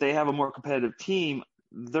if they have a more competitive team,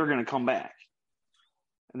 they're going to come back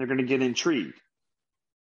and they're going to get intrigued.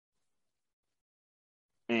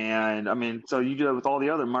 And I mean, so you do that with all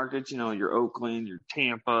the other markets, your Oakland, your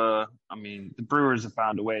Tampa. I mean, the Brewers have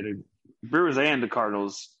found a way to, Brewers and the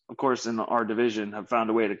Cardinals, of course, in our division, have found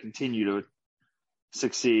a way to continue to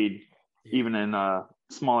succeed even in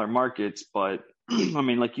smaller markets. But I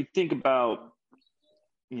mean, like you think about,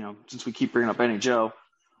 since we keep bringing up NHL,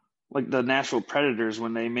 like the Nashville Predators,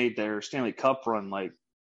 when they made their Stanley Cup run, like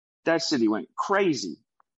that city went crazy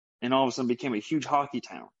and all of a sudden became a huge hockey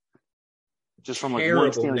town. Just from like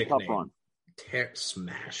one Stanley Cup run.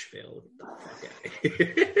 Smashville.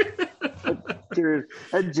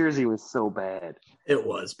 That jersey was so bad. It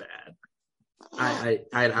was bad. I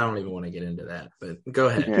don't even want to get into that, but go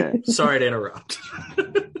ahead. Yeah. Sorry to interrupt.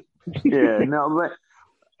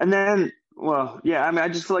 And then, I mean, I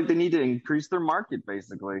just feel like they need to increase their market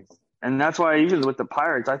basically. And that's why even with the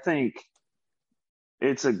Pirates, I think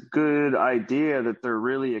it's a good idea that they're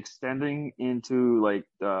really extending into like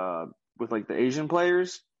with like the Asian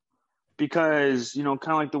players, because kind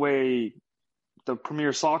of like the way the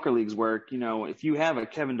Premier Soccer leagues work. If you have a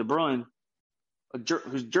Kevin De Bruyne,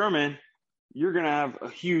 who's German, you're gonna have a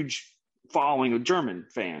huge following of German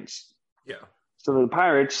fans. Yeah. So the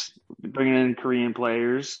Pirates bringing in Korean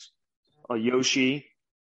players, Yoshi,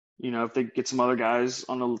 if they get some other guys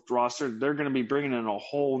on the roster, they're going to be bringing in a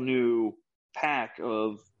whole new pack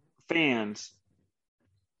of fans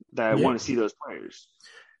that want to see those players.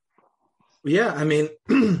 Yeah, I mean,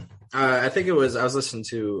 I think I was listening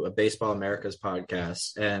to a Baseball America's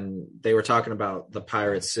podcast, and they were talking about the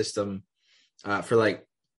Pirates system for like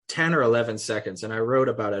 10 or 11 seconds. And I wrote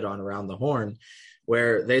about it on Around the Horn,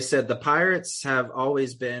 where they said the Pirates have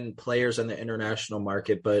always been players in the international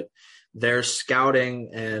market, but their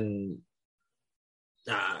scouting and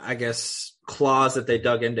I guess claws that they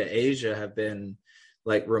dug into Asia have been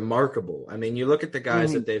like remarkable. I mean, you look at the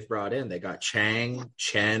guys that they've brought in, they got Chang,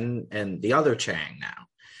 Chen, and the other Chang now.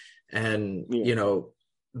 And,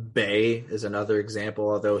 Bay is another example,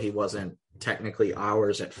 although he wasn't technically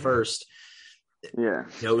ours at first. Yeah.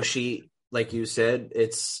 Yoshi, like you said,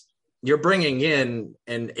 you're bringing in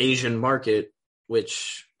an Asian market,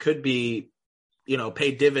 which could be,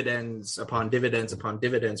 pay dividends upon dividends upon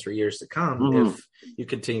dividends for years to come if you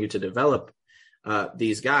continue to develop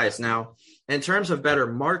these guys. Now, in terms of better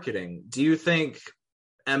marketing, do you think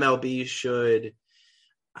MLB should,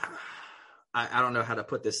 I don't know how to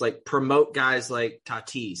put this, like promote guys like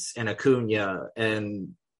Tatis and Acuna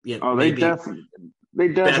and, they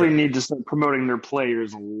definitely need to start promoting their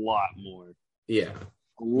players a lot more. Yeah.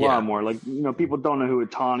 A lot more. Like, people don't know who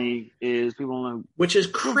Ohtani is. People don't know. Which is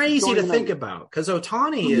crazy to think about because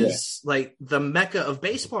Ohtani is like the mecca of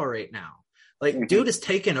baseball right now. Like, dude is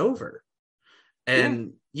taking over.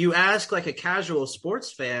 And you ask like a casual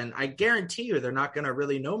sports fan, I guarantee you they're not going to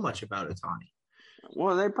really know much about Ohtani.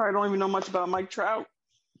 Well, they probably don't even know much about Mike Trout.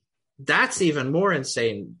 That's even more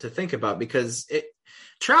insane to think about because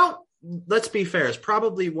Trout, let's be fair, is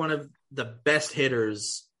probably one of the best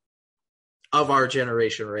hitters of our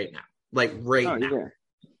generation right now. Like now. Yeah.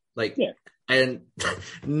 Like, and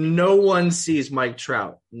no one sees Mike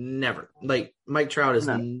Trout. Never. Like, Mike Trout is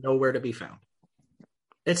nowhere to be found.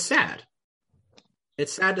 It's sad.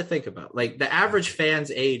 It's sad to think about. Like, the average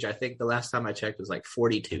fan's age, I think the last time I checked was like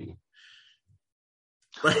 42.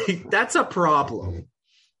 Like, that's a problem.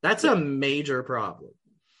 That's a major problem.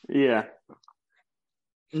 Yeah.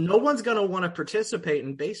 No one's going to want to participate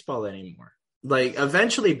in baseball anymore. Like,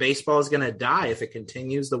 eventually baseball is going to die if it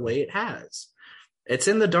continues the way it has. It's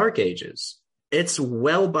in the dark ages. It's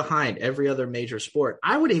well behind every other major sport.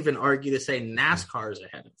 I would even argue to say NASCAR is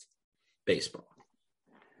ahead of baseball.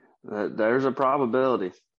 There's a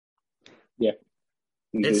probability. Yeah.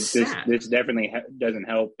 This definitely doesn't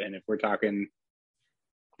help. And if we're talking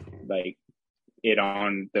like it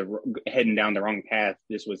on heading down the wrong path,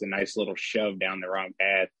 this was a nice little shove down the wrong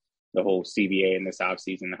path. The whole CBA in this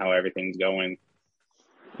offseason, how everything's going.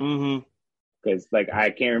 Because like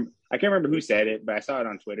I can't remember who said it, but I saw it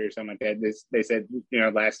on Twitter or something like that. They said,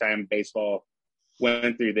 last time baseball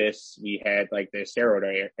went through this, we had like the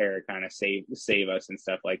steroid era kind of save us and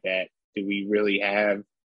stuff like that. Do we really have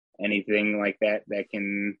anything like that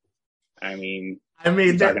can? Talking to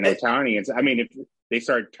Ohtani, if they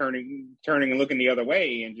start turning and looking the other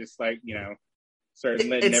way and just like start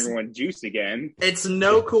letting everyone juice again. It's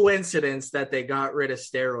no coincidence that they got rid of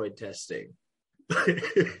steroid testing.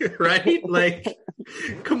 Right? Like,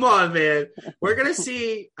 come on, man. We're going to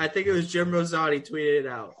see, I think it was Jim Rosati tweeted it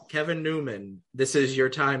out. Kevin Newman, this is your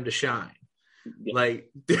time to shine. Yeah. Like,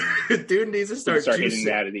 dude needs to start hitting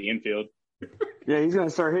out of the infield. Yeah, he's going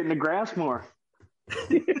to start hitting the grass more.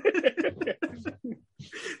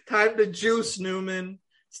 Time to juice, Newman.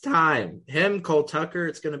 It's time. Him, Cole Tucker,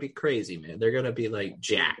 it's going to be crazy, man. They're going to be like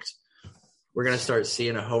jacked. We're going to start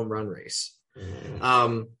seeing a home run race.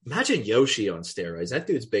 Imagine Yoshi on steroids. That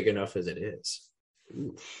dude's big enough as it is.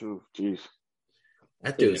 Jeez.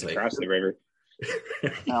 That dude's like across the river.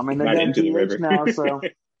 They're into the river now, so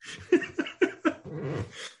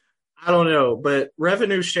I don't know, but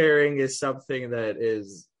revenue sharing is something that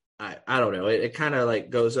is I don't know. It kind of like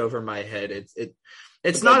goes over my head.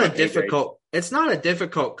 It's not a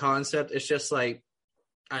difficult concept. It's just like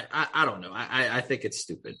I don't know. I think it's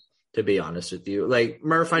stupid, to be honest with you. Like,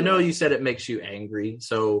 Murph, I know you said it makes you angry.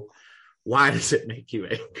 So why does it make you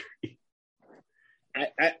angry?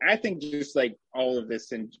 I think just like all of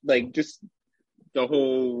this and like just the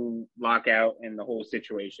whole lockout and the whole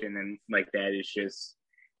situation and like that is just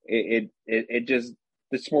it just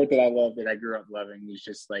the sport that I love that I grew up loving is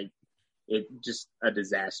just like it just a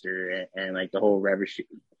disaster and like the whole revolution.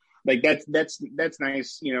 Like that's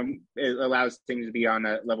nice, it allows things to be on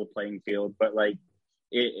a level playing field, but like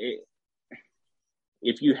if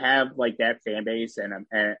you have like that fan base and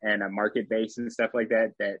a market base and stuff like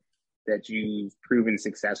that you've proven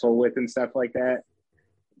successful with and stuff like that,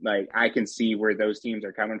 like I can see where those teams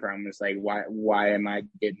are coming from. It's like why am I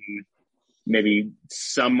getting maybe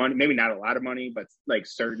some money, maybe not a lot of money, but like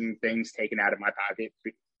certain things taken out of my pocket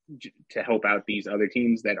to help out these other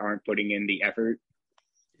teams that aren't putting in the effort.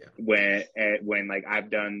 Yeah. When like I've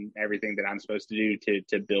done everything that I'm supposed to do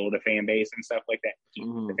to build a fan base and stuff like that, keep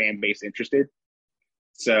the fan base interested.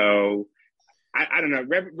 So I don't know.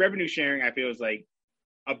 Revenue sharing, I feel, is like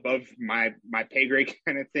above my pay grade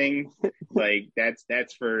kind of thing. Like that's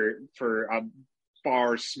for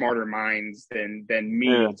far smarter minds than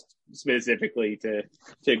me specifically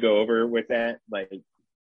to go over with that. Like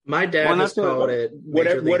my dad has called it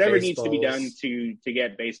whatever needs to be done to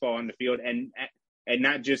get baseball on the field, and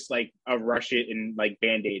not just like a rush it and like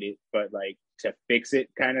band-aid it, but like to fix it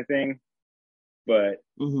kind of thing. But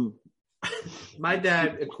my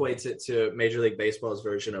dad equates it to Major League Baseball's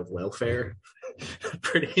version of welfare,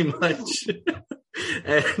 pretty much.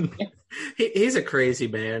 And he's a crazy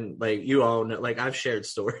man. Like, you all know, like, I've shared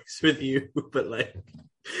stories with you, but like,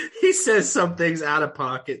 he says some things out of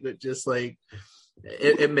pocket that just like,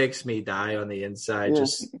 it makes me die on the inside. Yeah.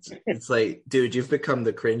 Just, it's like, dude, you've become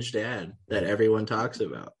the cringe dad that everyone talks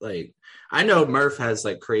about. Like, I know Murph has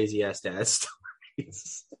like crazy ass dad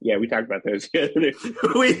stories. Yeah, we talked about those the other day.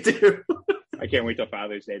 We do. I can't wait till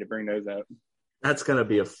Father's Day to bring those out. That's gonna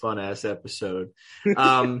be a fun ass episode.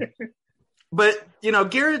 But, you know,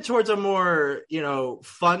 geared towards a more, you know,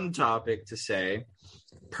 fun topic to say.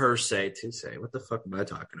 What the fuck am I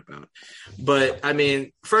talking about? But I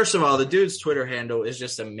mean, first of all, the dude's Twitter handle is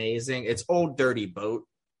just amazing. It's Old Dirty Boat.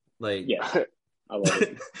 Like, yeah, I love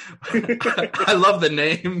it. I love the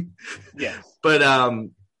name. Yes. But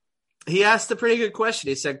he asked a pretty good question.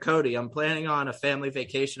 He said, Cody, I'm planning on a family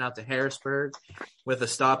vacation out to Harrisburg with a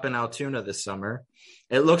stop in Altoona this summer.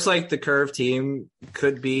 It looks like the Curve team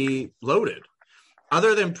could be loaded.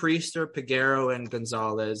 Other than Priester, Peguero, and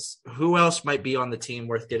Gonzalez, who else might be on the team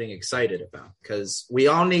worth getting excited about? Because we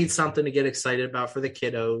all need something to get excited about for the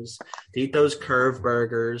kiddos, to eat those Curve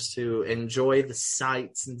burgers, to enjoy the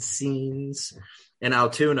sights and scenes in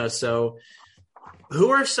Altoona. So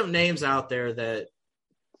who are some names out there that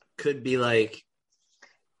could be like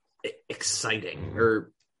exciting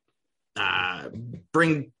or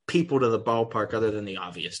bring people to the ballpark other than the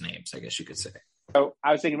obvious names, I guess you could say? So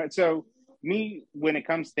I was thinking about, me, when it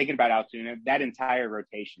comes to thinking about Altoona, that entire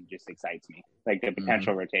rotation just excites me, like the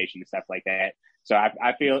potential rotation and stuff like that. So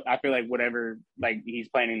I feel like whatever, like he's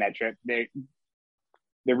planning that trip, there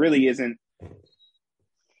really isn't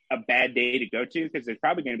a bad day to go to, because there's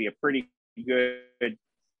probably going to be a pretty good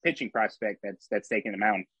pitching prospect that's taking them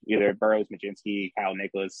out. Either Burroughs, Majinski, Kyle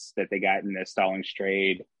Nicholas that they got in the Stallings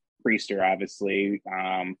trade, Priester, obviously.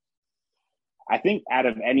 I think out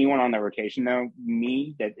of anyone on the rotation, though,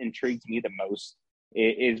 that intrigues me the most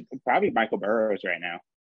is probably Michael Burroughs right now.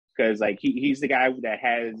 Because, like, he's the guy that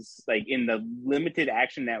has, like, in the limited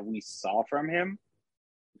action that we saw from him,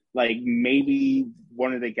 like, maybe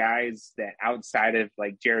one of the guys that outside of,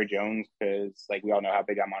 like, Jared Jones, because, like, we all know how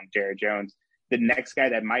big I'm on Jared Jones, the next guy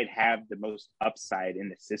that might have the most upside in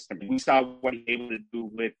the system. We saw what he's able to do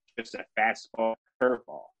with just a fastball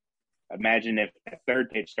curveball. Imagine if the third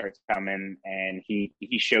pitch starts coming and he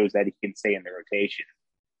shows that he can stay in the rotation.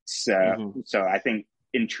 So I think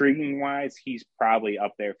intriguing wise, he's probably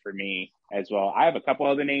up there for me as well. I have a couple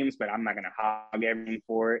other names, but I'm not going to hog everything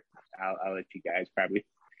for it. I'll let you guys probably.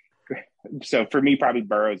 So for me, probably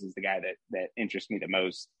Burroughs is the guy that interests me the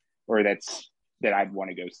most, or that I'd want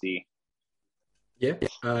to go see. Yeah,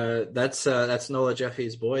 that's Nola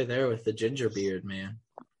Jeffy's boy there with the ginger beard, man.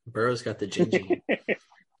 Burroughs got the ginger.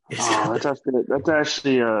 Oh, that's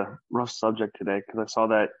actually a rough subject today, because I saw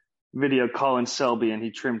that video Colin Selby and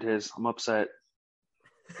he trimmed his. I'm upset.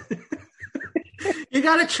 You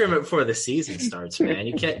got to trim it before the season starts, man.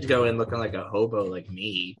 You can't go in looking like a hobo like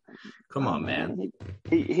me. Come on, man.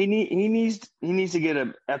 He needs to get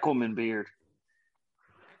an Eckelman beard.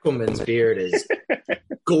 Eckelman's beard is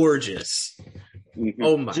gorgeous.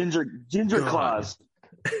 Oh my ginger God. claws.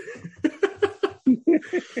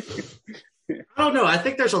 I don't know. I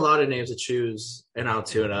think there's a lot of names to choose in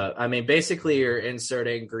Altoona. I mean, basically, you're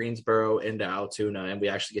inserting Greensboro into Altoona, and we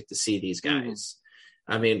actually get to see these guys.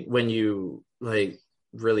 I mean, when you like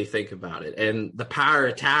really think about it, and the power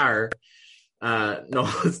of Tower,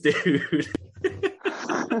 Nola's dude,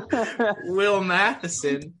 Will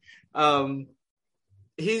Madison. I'm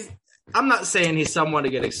not saying he's someone to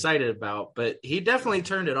get excited about, but he definitely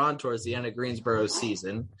turned it on towards the end of Greensboro's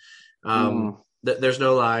season. There's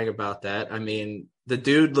no lying about that. I mean, the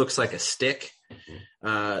dude looks like a stick.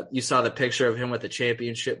 You saw the picture of him with the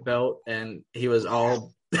championship belt, and he was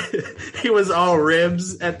all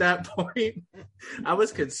ribs at that point. I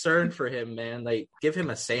was concerned for him, man. Like, give him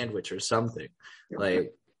a sandwich or something.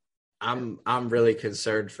 Like, I'm really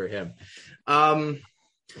concerned for him.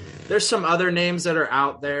 There's some other names that are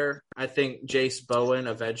out there. I think Jace Bowen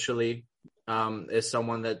eventually is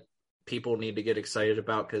someone that people need to get excited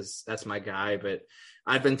about because that's my guy. But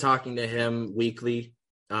I've been talking to him weekly.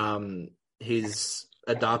 He's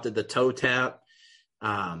adopted the toe tap.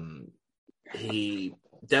 He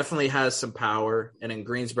definitely has some power, and in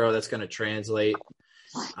Greensboro, that's going to translate.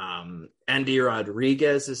 Andy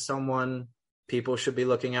Rodriguez is someone people should be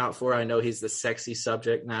looking out for. I know he's the sexy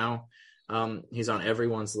subject now. He's on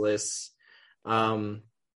everyone's lists. I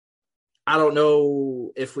don't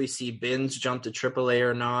know if we see Binns jump to AAA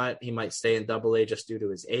or not. He might stay in AA just due to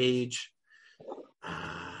his age.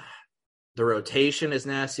 The rotation is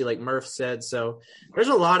nasty, like Murph said. So there's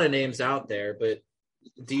a lot of names out there, but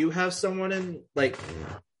do you have someone in like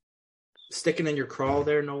sticking in your crawl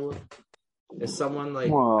there, Nola? Is someone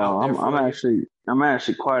like well, I'm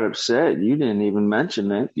actually quite upset. You didn't even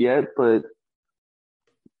mention it yet, but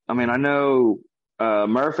I mean, I know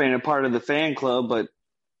Murph ain't a part of the fan club, but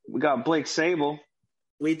we got Blake Sable.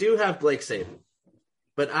 We do have Blake Sable.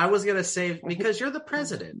 But I was going to say, because you're the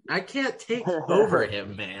president, I can't take over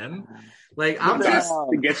him, man. Like, I'm just...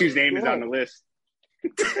 Guess whose name is on the list?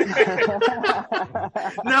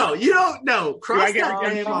 No, you don't know. Cross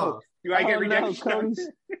that name off. Do I get redemption?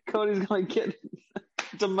 Cody's going to get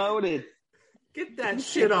demoted. Get that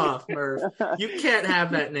shit off, Murph. You can't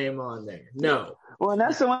have that name on there. No. Well, and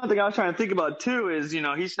that's the one thing I was trying to think about, too, is, you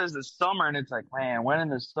know, he says the summer, and it's like, man, when in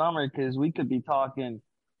the summer? Because we could be talking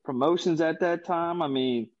promotions at that time. I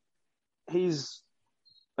mean, he's,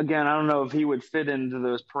 again, I don't know if he would fit into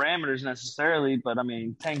those parameters necessarily, but, I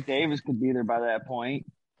mean, Tank Davis could be there by that point.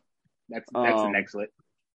 That's the next list.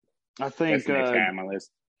 I think that's the next guy on my list.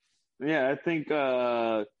 Yeah, I think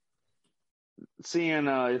seeing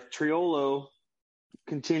if Triolo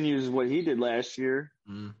continues what he did last year,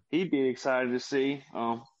 he'd be excited to see.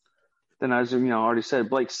 Then, as you know, already said,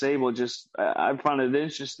 Blake Sable. Just I found it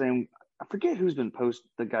interesting. I forget who's been posting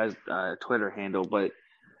the guy's Twitter handle, but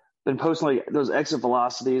been posting like those exit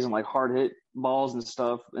velocities and like hard hit balls and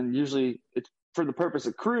stuff. And usually it's for the purpose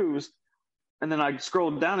of cruise. And then I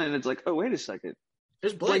scrolled down and it's like, oh, wait a second.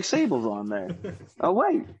 There's Blake Sable's on there. Oh,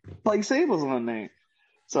 wait. Blake Sable's on there.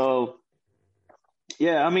 So,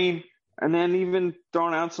 yeah, I mean, and then even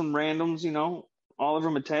throwing out some randoms, you know, Oliver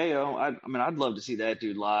Mateo. I mean, I'd love to see that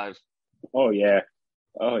dude live. Oh, yeah.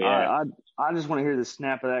 Oh, yeah. I just want to hear the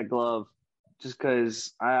snap of that glove just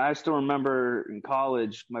because I still remember in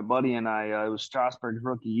college, my buddy and I, it was Strasburg's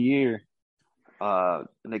rookie year. And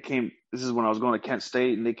they came, this is when I was going to Kent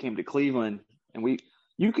State, and they came to Cleveland, and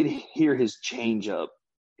you could hear his changeup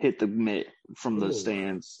hit the mitt from the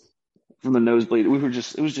stands, from the nosebleed. It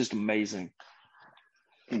was just amazing.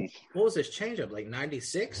 What was his changeup, like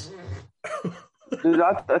 96? Dude,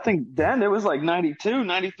 I think then it was like 92,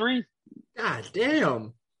 93. God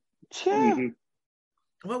damn. Yeah. Mm-hmm.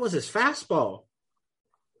 What was his fastball?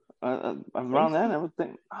 Around then, I would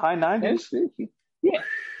think high 90s. Yeah.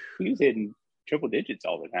 He was hitting triple digits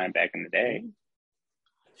all the time back in the day.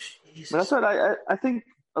 But that's what I think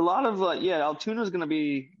a lot of, Altuna's going to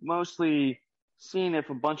be mostly seeing if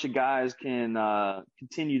a bunch of guys can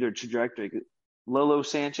continue their trajectory. Lolo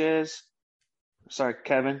Sanchez. Sorry,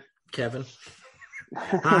 Kevin.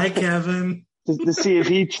 Hi, Kevin. To see if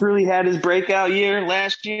he truly had his breakout year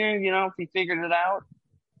last year, you know, if he figured it out.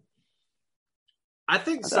 I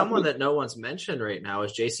think someone that no one's mentioned right now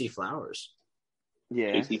is JC Flowers.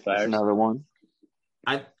 Yeah, JC Flowers. Another one.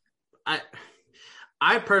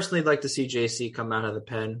 I personally like to see JC come out of the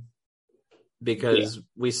pen because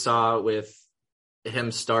we saw with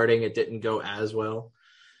him starting, it didn't go as well.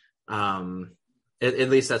 At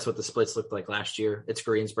least that's what the splits looked like last year. It's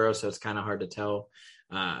Greensboro, so it's kind of hard to tell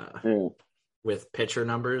with pitcher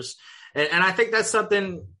numbers. And I think that's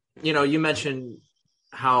something, you know, you mentioned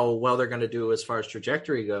how well they're going to do as far as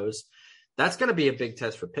trajectory goes. That's going to be a big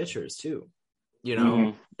test for pitchers too. You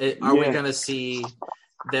know, are we going to see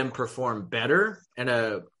them perform better in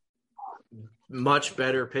a much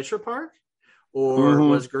better pitcher park? Or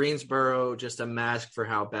was Greensboro just a mask for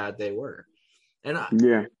how bad they were? And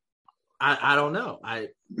I don't know.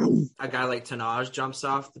 A guy like Tanaj jumps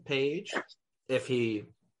off the page if he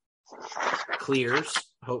clears.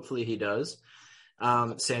 Hopefully he does.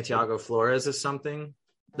 Santiago Flores is something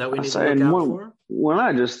that we need to look out for. One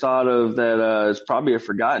I just thought of that is probably a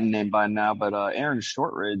forgotten name by now, but Aaron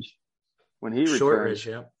Shortridge, when he returned. Shortridge,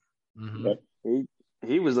 yeah. Mm-hmm.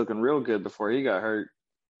 He was looking real good before he got hurt.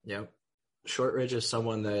 Yep. Shortridge is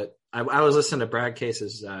someone that I was listening to Brad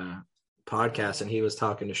Case's podcast, and he was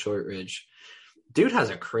talking to Shortridge. Dude has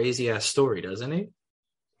a crazy ass story, doesn't he?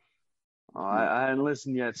 Oh, I hadn't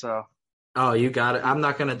listened yet, so. Oh, you got it. I'm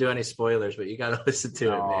not going to do any spoilers, but you got to listen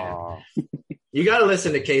to it, man. You got to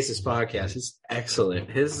listen to Case's podcast. It's excellent.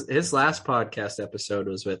 His last podcast episode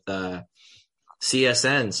was with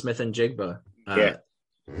CSN, Smith and Jigba.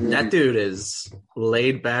 That dude is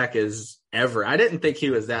laid back as ever. I didn't think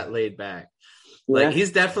he was that laid back. Like,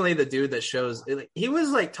 he's definitely the dude that shows. He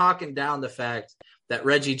was like talking down the fact that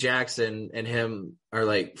Reggie Jackson and him are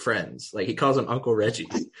like friends. Like, he calls him Uncle Reggie.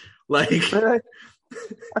 Like,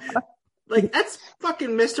 like that's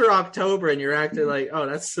fucking Mr. October, and you're acting like, oh,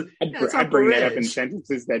 that's I'd bring that up in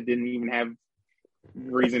sentences that didn't even have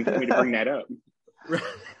reason for me to bring that up.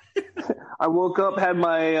 I woke up, had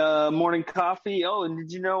my morning coffee. Oh, and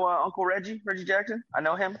did you know Uncle Reggie Jackson? I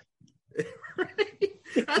know him.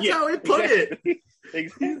 That's how he put it.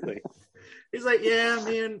 Exactly. He's like, yeah,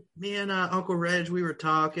 me and Uncle Reg, we were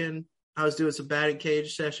talking. I was doing some batting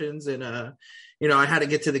cage sessions, and I had to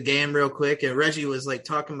get to the game real quick. And Reggie was like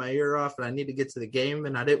talking my ear off, and I need to get to the game,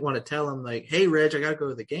 and I didn't want to tell him like, hey, Reg, I gotta go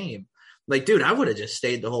to the game. Like, dude, I would have just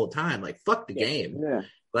stayed the whole time. Like, fuck the game. Yeah.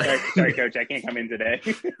 Like, sorry, coach, I can't come in today.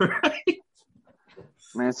 Right?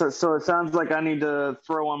 Man, so it sounds like I need to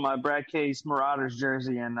throw on my Brad Case Marauders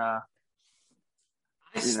jersey and I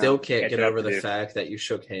still can't get over the fact that you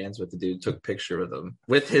shook hands with the dude, took a picture with him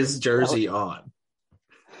with his jersey on.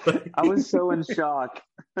 I was so in shock.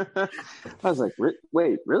 I was like,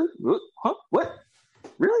 wait, really? Huh? What?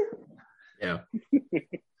 Really? Yeah.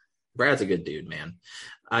 Brad's a good dude, man.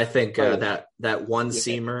 I think that one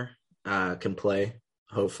seamer can play.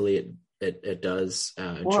 Hopefully it does.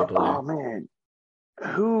 Well, oh man,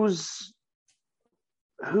 who's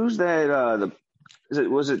that?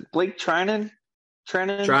 Was it Blake Trinan?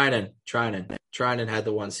 Trinan had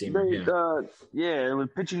the one seamer. Yeah,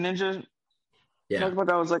 with Pitching Ninja. Yeah, talked about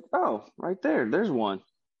that. I was like, oh, right there's one.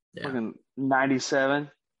 Yeah. Fucking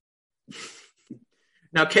 97.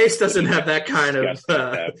 Now Case doesn't have that kind of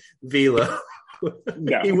velo.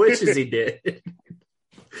 No. He wishes he did.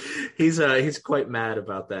 He's quite mad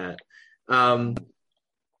about that.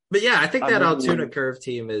 But yeah, I think that Altoona Curve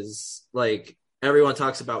team is like, everyone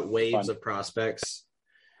talks about waves of prospects.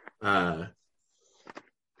 The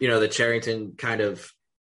Charrington kind of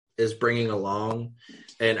is bringing along,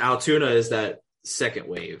 and Altoona is that second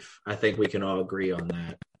wave. I think we can all agree on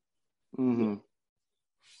that. Mm-hmm.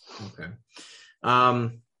 Okay.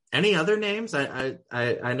 Any other names? I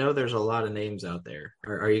know there's a lot of names out there.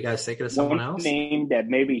 Are you guys thinking of someone else? Name that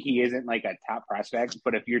maybe he isn't like a top prospect,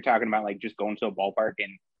 but if you're talking about like just going to a ballpark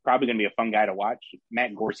and probably going to be a fun guy to watch,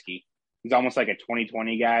 Matt Gorski. He's almost like a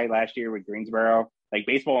 2020 guy last year with Greensboro. Like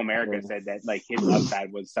Baseball America said that like his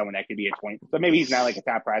upside was someone that could be a 20. So maybe he's not like a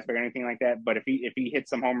top prospect or anything like that. But if he hits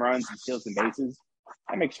some home runs and steals some bases,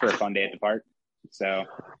 that makes for a fun day at the park. So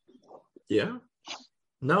yeah.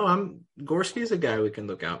 No, Gorski's a guy we can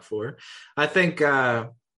look out for. I think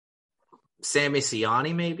Sammy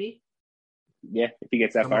Ciani maybe. Yeah, if he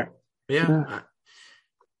gets that far. Yeah.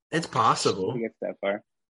 It's possible. If he gets that far.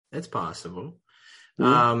 It's possible.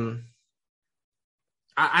 Yeah.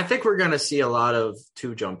 I think we're going to see a lot of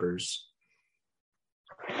two jumpers.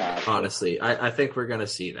 Honestly, I think we're going to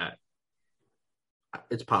see that.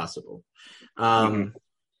 It's possible.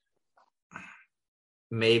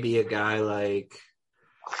 Maybe a guy like,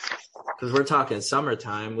 because we're talking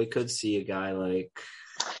summertime, we could see a guy like.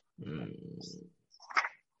 There's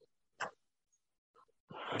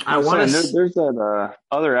that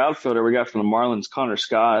other outfielder we got from the Marlins, Connor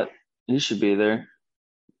Scott. He should be there.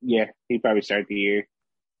 Yeah, he'd probably start the year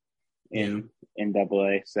in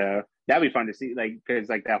AA. So that'd be fun to see, like, because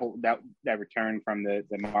like that return from the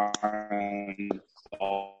Marlins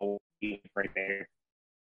all right there,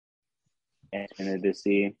 and to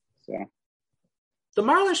see. So the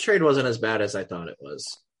Marlins trade wasn't as bad as I thought it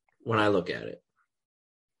was when I look at it.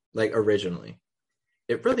 Like originally,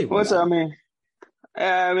 it really was. I mean,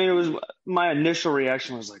 it was, my initial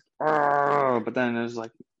reaction was like, oh, but then it was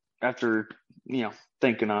like after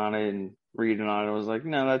thinking on it and reading on it, I was like,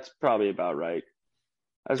 no, that's probably about right.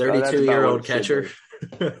 32-year-old catcher.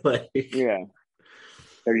 Like, yeah.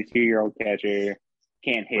 32-year-old catcher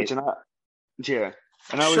can't hit. And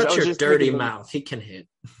Shut your dirty mouth. He can hit.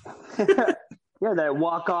 Yeah, that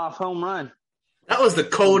walk-off home run. That was the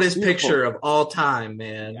coldest picture of all time,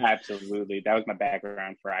 man. Absolutely. That was my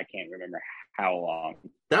background for I can't remember how long.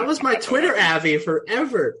 That was my Twitter Avi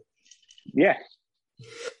forever. Yeah.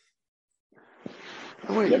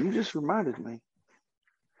 Oh, wait, you just reminded me.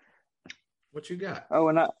 What you got? Oh,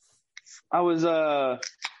 and I was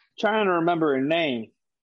trying to remember a name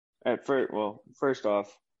at first. Well, first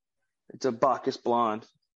off, it's a Bacchus Blonde.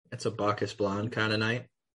 It's a Bacchus Blonde kind of night.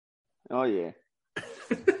 Oh, yeah.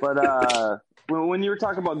 But when you were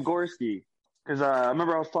talking about Gorski, because I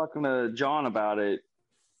remember I was talking to John about it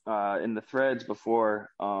in the threads before,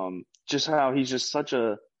 just how he's just such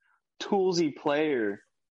a toolsy player.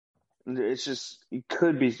 It's just he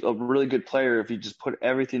could be a really good player if he just put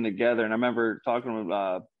everything together. And I remember talking to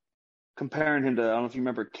him, comparing him to, I don't know if you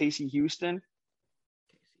remember Casey Houston,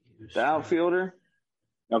 the outfielder.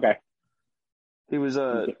 Okay. He was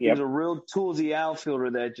a real toolsy outfielder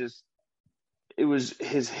that just it was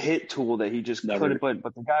his hit tool that he just couldn't. But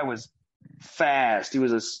the guy was fast. He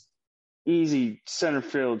was a easy center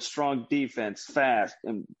field, strong defense, fast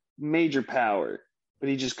and major power, but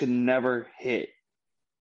he just could never hit.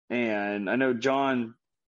 And I know John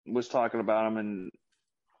was talking about him, and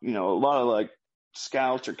a lot of like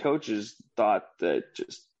scouts or coaches thought that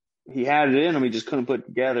just he had it in him, he just couldn't put it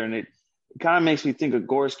together. And it kind of makes me think of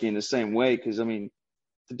Gorski in the same way, because I mean,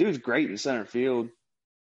 the dude's great in center field.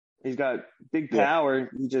 He's got big power.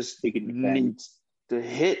 He just needs to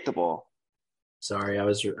hit the ball. Sorry, I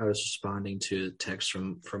was responding to a text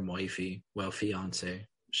from wifey, fiance.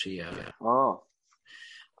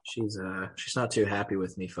 She's not too happy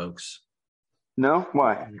with me, folks. No?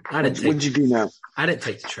 Why? What'd you do now? I didn't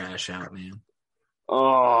take the trash out, man.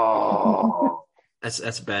 Oh,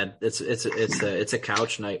 that's bad. It's a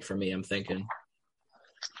couch night for me. I'm thinking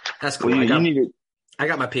that's cool. Well, I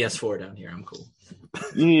got my PS4 down here. I'm cool.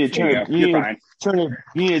 You need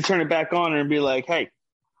to turn it back on and be like, hey,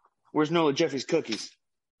 where's Nola Jeffy's cookies?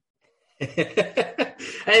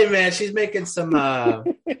 Hey man, she's making some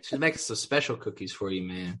special cookies for you,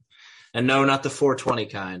 man. And no, not the 420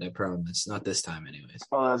 kind, I promise. Not this time anyways.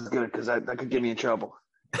 Oh, that's good, because that could get me in trouble.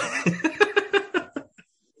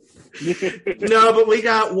 No, but we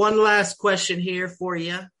got one last question here for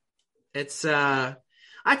you. It's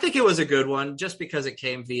I think it was a good one just because it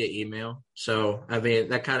came via email. So I mean,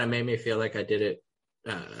 that kind of made me feel like I did it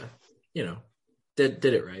did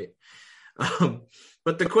it right.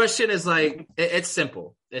 But the question is like, it's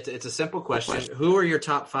simple. It's a simple question. Who are your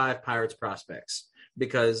top 5 Pirates prospects?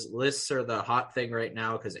 Because lists are the hot thing right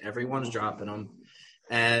now because everyone's dropping them.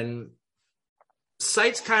 And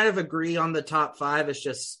sites kind of agree on the top 5. It's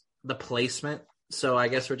just the placement. So I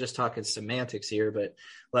guess we're just talking semantics here. But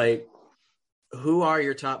like, who are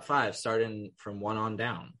your top 5 starting from 1 on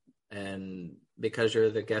down? And because you're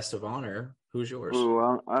the guest of honor, who's yours? Ooh,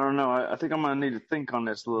 I don't know. I think I'm going to need to think on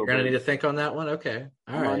this a little bit. You're going to need to think on that one? Okay.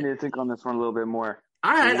 All right. I'm going to need to think on this one a little bit more.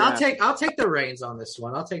 All right. I'll take the reins on this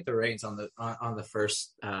one. I'll take the reins on the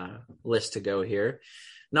first list to go here.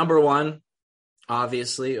 Number 1,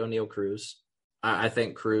 obviously, O'Neal Cruz. I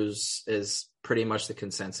think Cruz is pretty much the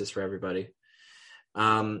consensus for everybody.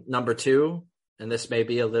 Number 2, and this may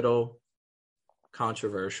be a little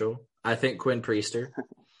controversial, I think Quinn Priester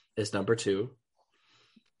is number 2.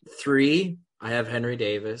 3, I have Henry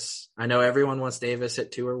Davis. I know everyone wants Davis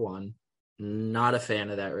at 2 or 1. Not a fan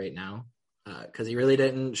of that right now because he really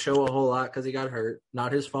didn't show a whole lot because he got hurt.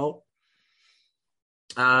 Not his fault.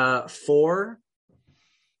 4,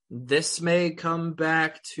 this may come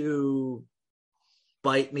back to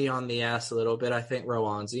bite me on the ass a little bit. I think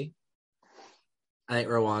Rowanzi. I think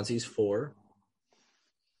Rowanzi's 4.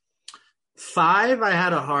 5, I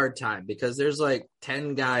had a hard time because there's like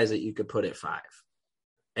 10 guys that you could put at 5,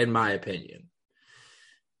 in my opinion.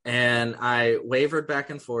 And I wavered back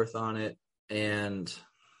and forth on it, and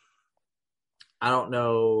I don't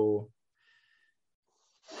know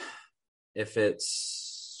if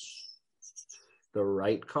it's the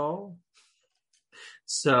right call.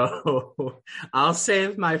 So I'll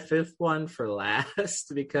save my 5th one for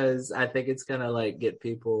last because I think it's going to like get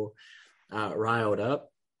people riled up.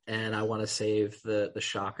 And I want to save the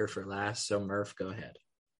shocker for last. So Murph, go ahead.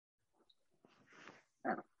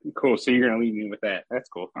 Cool. So you're going to leave me with that. That's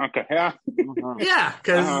cool. Okay. Yeah. Yeah.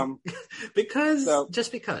 Because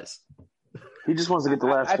he just wants to get the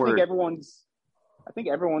last word. I think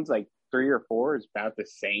everyone's like 3 or 4 is about the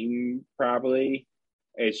same. Probably.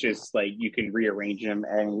 It's just like you can rearrange them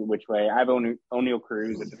any which way. I have O'Neal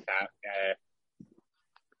Cruz at the top.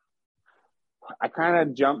 I kind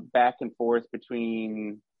of jumped back and forth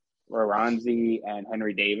between Rowanzi and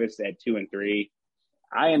Henry Davis at 2 and 3.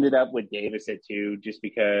 I ended up with Davis at 2 just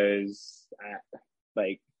because,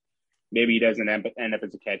 maybe he doesn't end up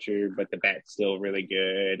as a catcher, but the bat's still really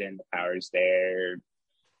good and the power's there.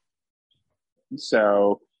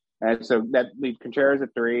 So that leaves Contreras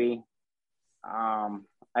at 3. I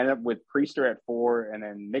ended up with Priester at 4 and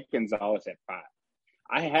then Nick Gonzalez at 5.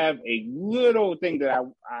 I have a little thing that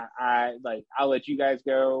I like. I'll let you guys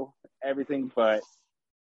go, everything, but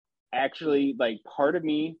actually, like, part of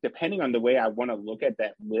me, depending on the way I want to look at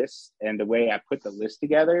that list and the way I put the list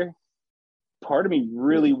together, part of me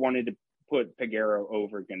really wanted to put Peguero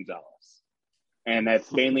over Gonzalez, and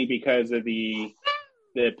that's mainly because of the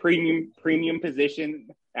premium position.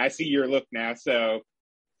 I see your look now. So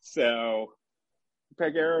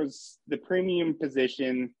Peguero's the premium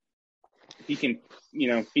position. He can,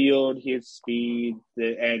 field his speed,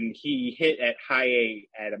 and he hit at high A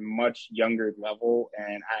at a much younger level,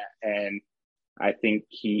 and I think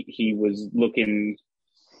he was looking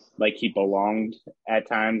like he belonged at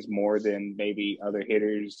times more than maybe other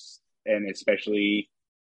hitters, and especially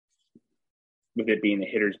with it being a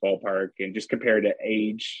hitter's ballpark and just compared to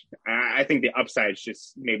age, I think the upside is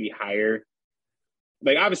just maybe higher.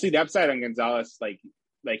 Like, obviously the upside on Gonzalez, like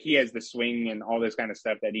he has the swing and all this kind of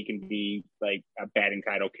stuff that he can be like a batting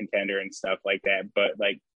title contender and stuff like that. But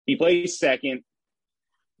like, he plays second.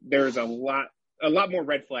 There's a lot more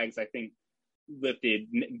red flags, I think, lifted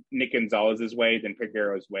Nick Gonzalez's way than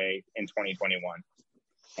Peguero's way in 2021.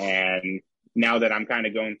 And now that I'm kind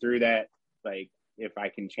of going through that, like, if I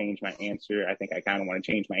can change my answer, I think I kind of want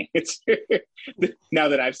to change my answer now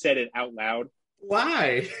that I've said it out loud.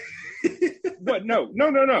 Why? But no.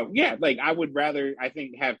 Yeah, like, I would rather, I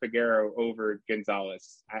think, have Peguero over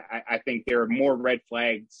Gonzalez. I think there are more red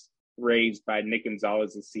flags raised by Nick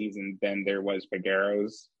Gonzalez's season than there was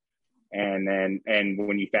Peguero's. And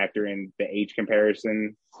when you factor in the age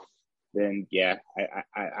comparison, then yeah,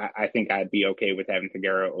 I think I'd be okay with having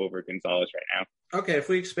Peguero over Gonzalez right now. Okay, if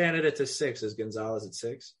we expanded it to 6, is Gonzalez at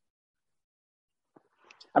 6?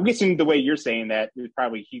 I'm guessing the way you're saying that,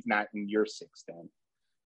 probably he's not in your 6 then,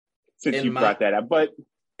 since you brought that up. But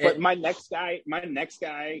my next guy,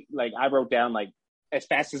 like, I wrote down, like, as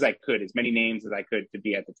fast as I could, as many names as I could to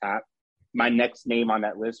be at the top. My next name on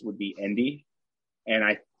that list would be Endy, and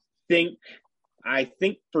I think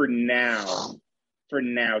for now,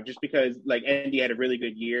 just because, like, Endy had a really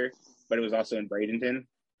good year, but it was also in Bradenton.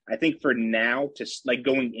 I think for now, to like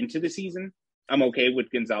going into the season, I'm okay with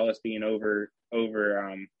Gonzalez being over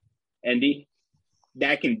Endy.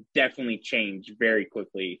 That can definitely change very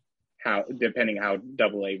quickly, depending how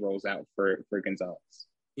AA rolls out for Gonzalez.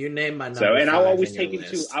 You name my number. So, and I'll always take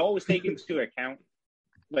into account,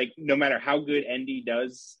 like, no matter how good Endy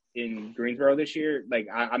does in Greensboro this year, like,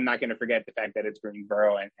 I'm not going to forget the fact that it's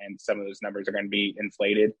Greensboro and some of those numbers are going to be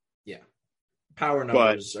inflated. Yeah. Power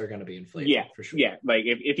numbers are going to be inflated. Yeah, for sure. Yeah. Like,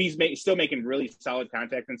 if he's still making really solid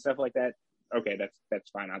contact and stuff like that, okay, that's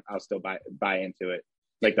fine. I'll still buy into it.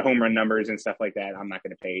 Like, the home run numbers and stuff like that, I'm not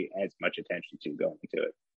going to pay as much attention to going into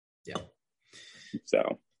it. Yeah.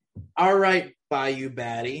 So. All right, Bayou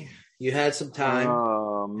Batty. You had some time.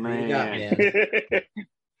 Oh, man. man.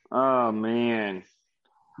 Oh, man.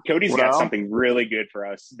 Cody's got something really good for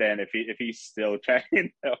us then if he's still trying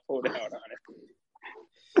to hold out on it.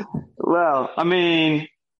 Well,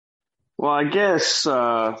 I guess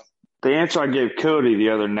the answer I gave Cody the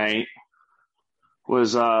other night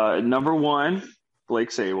was number 1,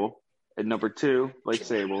 Blake Sable. At number 2, Blake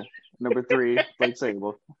Sable. Number 3, Blake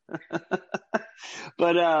Sable.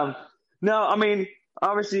 But no,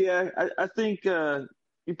 obviously, I think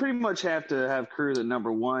you pretty much have to have Cruz at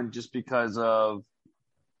number 1 just because of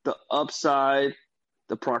the upside,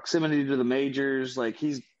 the proximity to the majors. Like,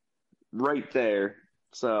 he's right there.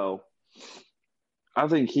 So I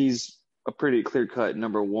think he's a pretty clear-cut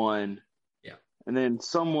number 1. Yeah. And then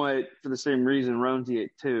somewhat for the same reason, Roansy at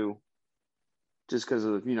 2, just because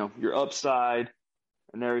of, your upside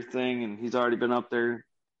and everything. And he's already been up there.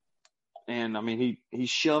 And, he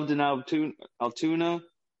shoved in Altoona.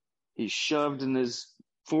 He shoved in his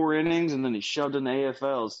 4 innings, and then he shoved in the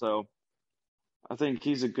AFL. So I think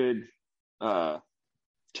he's a good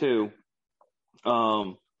 2.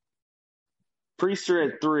 Priester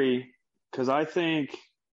at 3, because I think,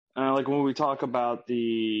 like when we talk about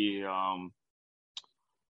the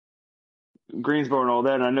Greensboro and all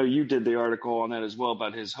that, and I know you did the article on that as well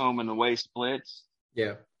about his home and away splits.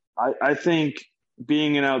 Yeah. I think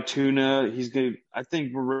being in Altoona, I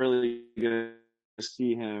think we're really going to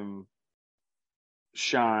see him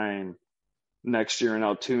shine next year in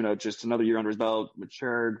Altoona. Just another year under his belt,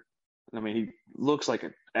 matured. He looks like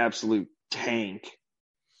an absolute tank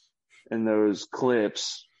in those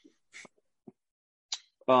clips.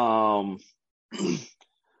 Yeah,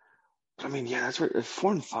 that's right.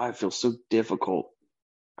 4 and 5 feels so difficult.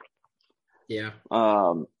 Yeah.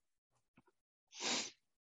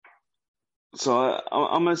 So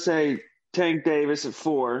I'm going to say Tank Davis at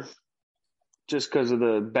 4, just because of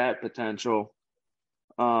the bat potential.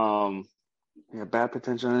 Bat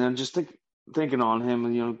potential. And I'm just thinking on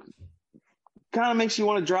him, kind of makes you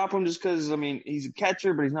want to drop him just because, he's a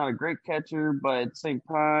catcher, but he's not a great catcher. But at the same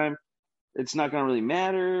time, it's not going to really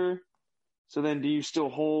matter. So then do you still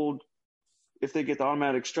hold if they get the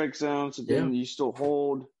automatic strike zone, so then you still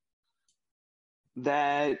hold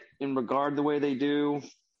that in regard the way they do.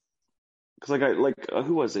 Because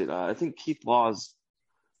who was it? I think Keith Law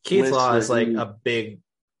is like a big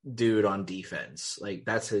dude on defense. Like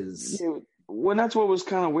that's his. Yeah, well, that's what was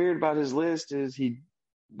kind of weird about his list is he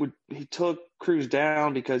took Cruz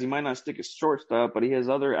down because he might not stick his shortstop, but he has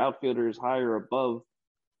other outfielders higher above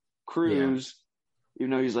Cruz. Even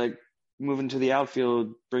though he's like moving to the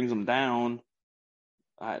outfield brings him down.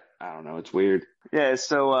 I don't know. It's weird. Yeah.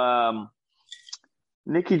 So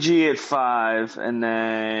Nicky G at 5, and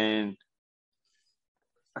then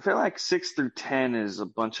I feel like 6 through 10 is a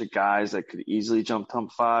bunch of guys that could easily jump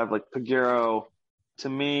top 5. Like Peguero, to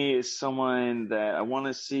me, is someone that I want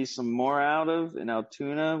to see some more out of in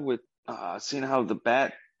Altoona with seeing how the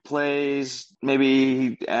bat plays.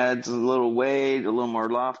 Maybe he adds a little weight, a little more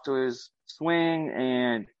loft to his swing,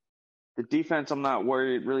 and the defense I'm not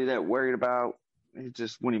really that worried about. It's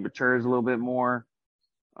just when he matures a little bit more,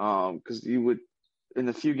 because you would. In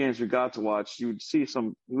the few games we got to watch, you would see he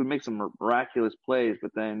would make some miraculous plays,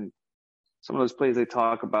 but then some of those plays they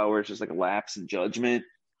talk about where it's just like a lapse in judgment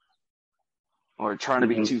or trying to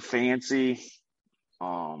be too fancy.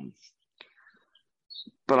 But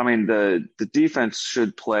I mean, the defense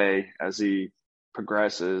should play as he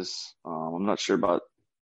progresses. I'm not sure about.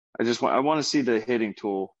 I want to see the hitting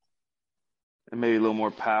tool and maybe a little more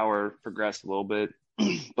power progress a little bit.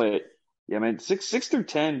 But yeah, man, 6 through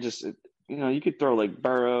 10 just. You could throw like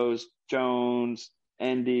Burrows, Jones,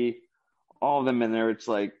 Endy, all of them in there. It's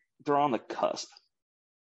like they're on the cusp.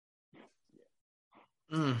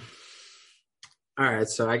 All right,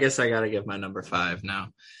 so I guess I got to give my number 5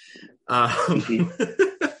 now. Like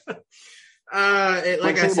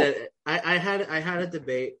I said, I had a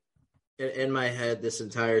debate in my head this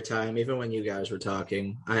entire time, even when you guys were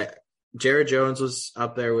talking. Jared Jones was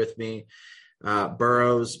up there with me.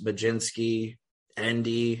 Burrows, Majinski,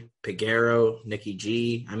 Endy, Peguero, Nicky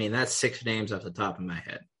G. I mean, that's 6 names off the top of my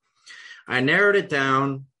head. I narrowed it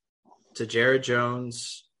down to Jared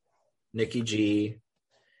Jones, Nicky G,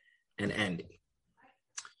 and Endy.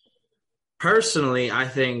 Personally, I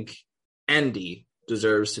think Endy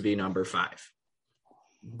deserves to be number 5.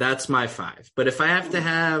 That's my 5. But if I have to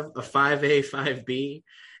have a 5A, 5B,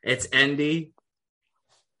 it's Endy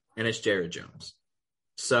and it's Jared Jones.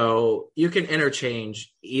 So you can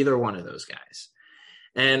interchange either one of those guys.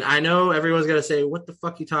 And I know everyone's going to say, what the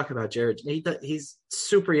fuck you talking about, Jared? He's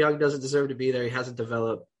super young, doesn't deserve to be there. He hasn't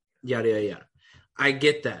developed, yada, yada, yada. I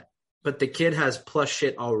get that. But the kid has plus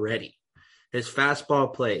shit already. His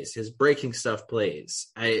fastball plays. His breaking stuff plays.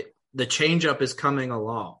 The changeup is coming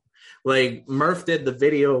along. Like, Murph did the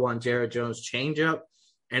video on Jared Jones' changeup,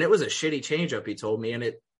 and it was a shitty changeup, he told me, and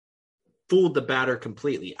it fooled the batter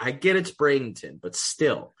completely. I get it's Bradenton, but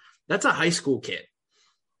still, that's a high school kid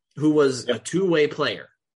who was a two-way player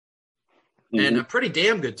and a pretty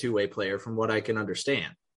damn good two-way player from what I can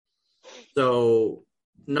understand. So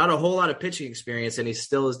not a whole lot of pitching experience, and he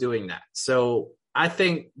still is doing that. So I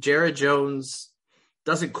think Jared Jones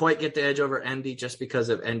doesn't quite get the edge over Endy just because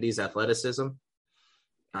of Endy's athleticism.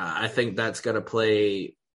 I think that's going to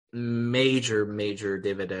play major, major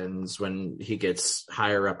dividends when he gets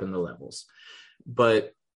higher up in the levels.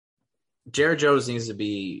 But Jared Jones needs to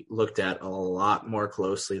be looked at a lot more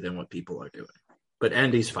closely than what people are doing. But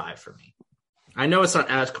Endy's 5 for me. I know it's not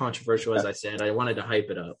as controversial as I said. I wanted to hype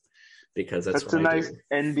it up because that's a nice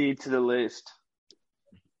Endy to the list.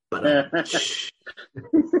 But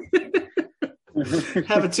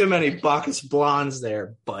having too many Bacchus blondes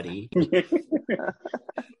there, buddy.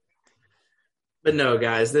 But no,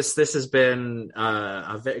 guys, this has been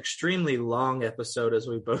a extremely long episode, as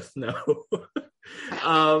we both know.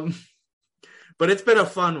 But it's been a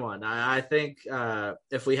fun one. I think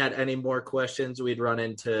if we had any more questions, we'd run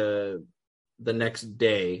into the next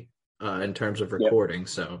day in terms of recording. Yep.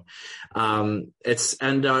 So it's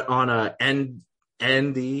on a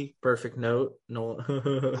Endy perfect note. Nola.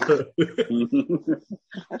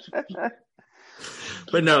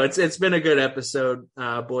 But no, it's been a good episode,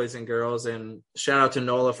 boys and girls, and shout out to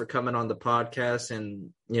Nola for coming on the podcast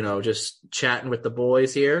and just chatting with the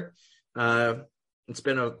boys here. It's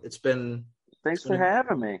been. Thanks for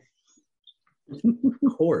having me.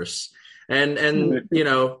 Of course, and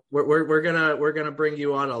we're gonna bring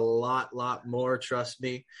you on a lot more. Trust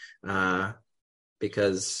me,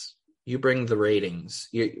 because you bring the ratings.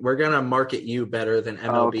 We're gonna market you better than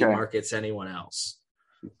MLB markets anyone else.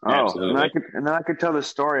 Oh, and then I could tell the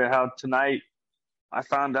story of how tonight I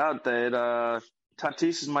found out that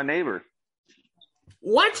Tatis is my neighbor.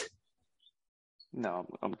 What? No,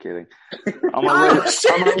 I'm kidding.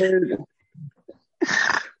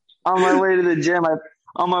 On my way to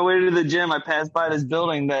the gym, I passed by this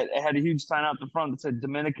building that had a huge sign out the front that said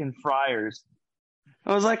Dominican Friars.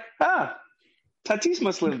 I was like, Tatis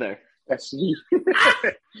must live there. That's me.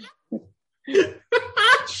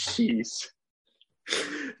 Jeez.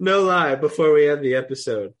 No lie, before we end the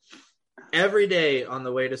episode, every day on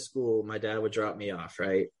the way to school, my dad would drop me off,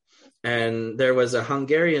 right? And there was a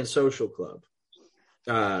Hungarian social club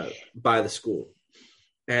by the school.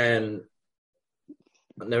 And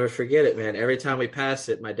I'll never forget it, man. Every time we passed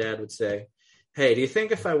it, my dad would say, "Hey, do you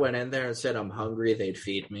think if I went in there and said I'm hungry, they'd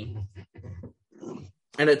feed me?"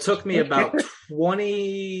 And it took me about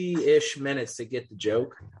 20-ish minutes to get the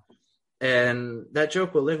joke. And that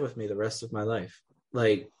joke will live with me the rest of my life.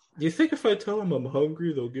 Like, do you think if I tell them I'm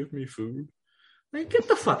hungry, they'll give me food? Like, get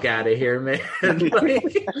the fuck out of here, man.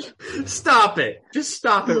 Like, stop it. Just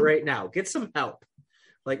stop it right now. Get some help,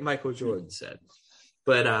 like Michael Jordan said.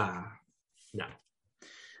 But, no.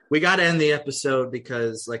 We got to end the episode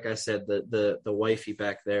because, like I said, the wifey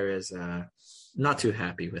back there is not too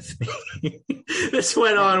happy with me. This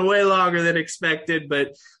went on way longer than expected,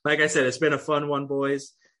 but like I said, it's been a fun one,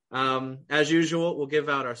 boys. As usual, we'll give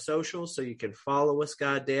out our socials so you can follow us.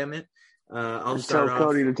 God damn it! I'll start tell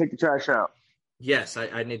Cody to take the trash out. Yes,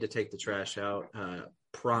 I need to take the trash out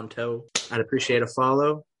pronto. I'd appreciate a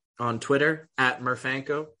follow on Twitter at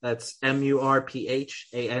Murfanko. That's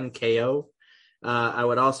MURPHANKO. I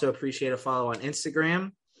would also appreciate a follow on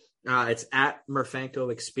Instagram. It's at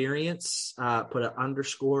Murfanko Experience. Put an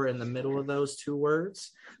underscore in the middle of those two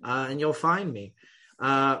words, and you'll find me.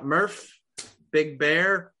 Murph, Big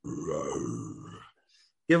Bear,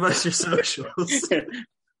 give us your socials.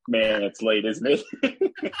 Man, it's late, isn't it?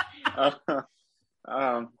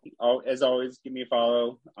 As always, give me a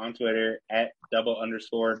follow on Twitter at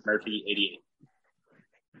 @double_Murphy88.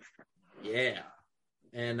 Yeah.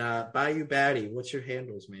 And Bayou Batty, what's your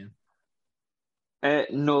handles, man?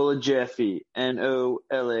 At Nola Jeffy,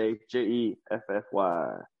 NOLAJEFFY.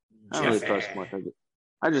 I don't really post much.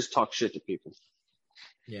 I just talk shit to people.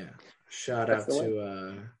 Yeah. Shout out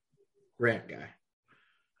to Rant Guy.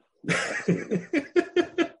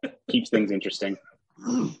 Keeps things interesting.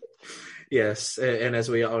 Yes, and as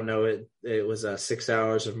we all know, it was 6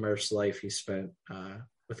 hours of Murph's life he spent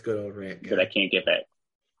with good old Rant Guy. That I can't get back.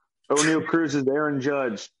 O'Neal Cruz is Aaron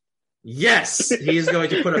Judge. Yes, he's going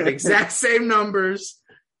to put up exact same numbers,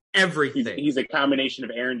 everything. He's a combination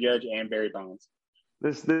of Aaron Judge and Barry Bonds.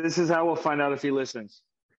 This is how we'll find out if he listens.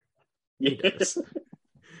 He does.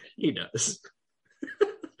 He does.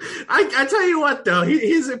 I tell you what, though,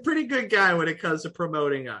 he's a pretty good guy when it comes to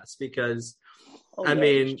promoting us because,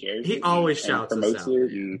 he always shouts us out.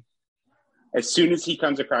 As soon as he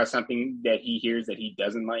comes across something that he hears that he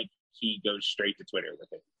doesn't like, he goes straight to Twitter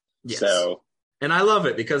with it. Yes. So, and I love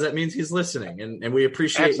it because that means he's listening, and we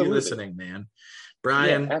appreciate you listening, man.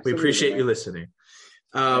 Brian, we appreciate you listening.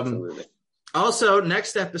 Also,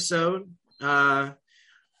 next episode, got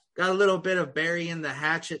a little bit of burying the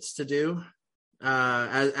hatchets to do.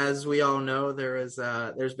 As we all know, there's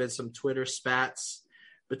been some Twitter spats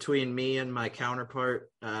between me and my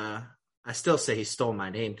counterpart. I still say he stole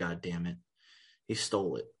my name, God damn it. He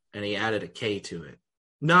stole it, and he added a K to it.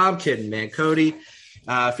 No, I'm kidding, man. Cody,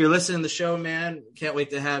 if you're listening to the show, man, can't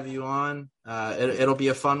wait to have you on. It'll be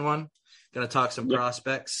a fun one. Gonna talk some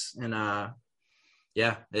prospects, and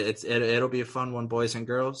it'll be a fun one, boys and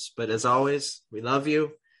girls. But as always, we love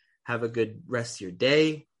you. Have a good rest of your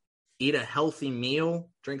day. Eat a healthy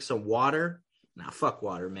meal. Drink some water. Nah, fuck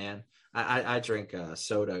water, man. I drink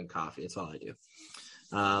soda and coffee. That's all I do.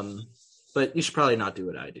 But you should probably not do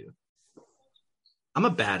what I do. I'm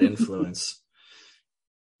a bad influence.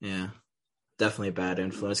 Yeah, definitely a bad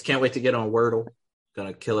influence. Can't wait to get on Wordle.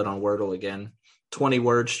 Gonna kill it on Wordle again.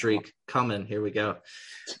 20-word streak coming. Here we go.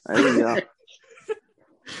 There you go.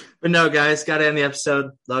 But no, guys, gotta end the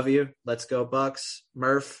episode. Love you. Let's go, Bucks.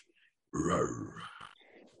 Murph.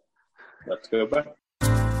 Let's go, Bucks.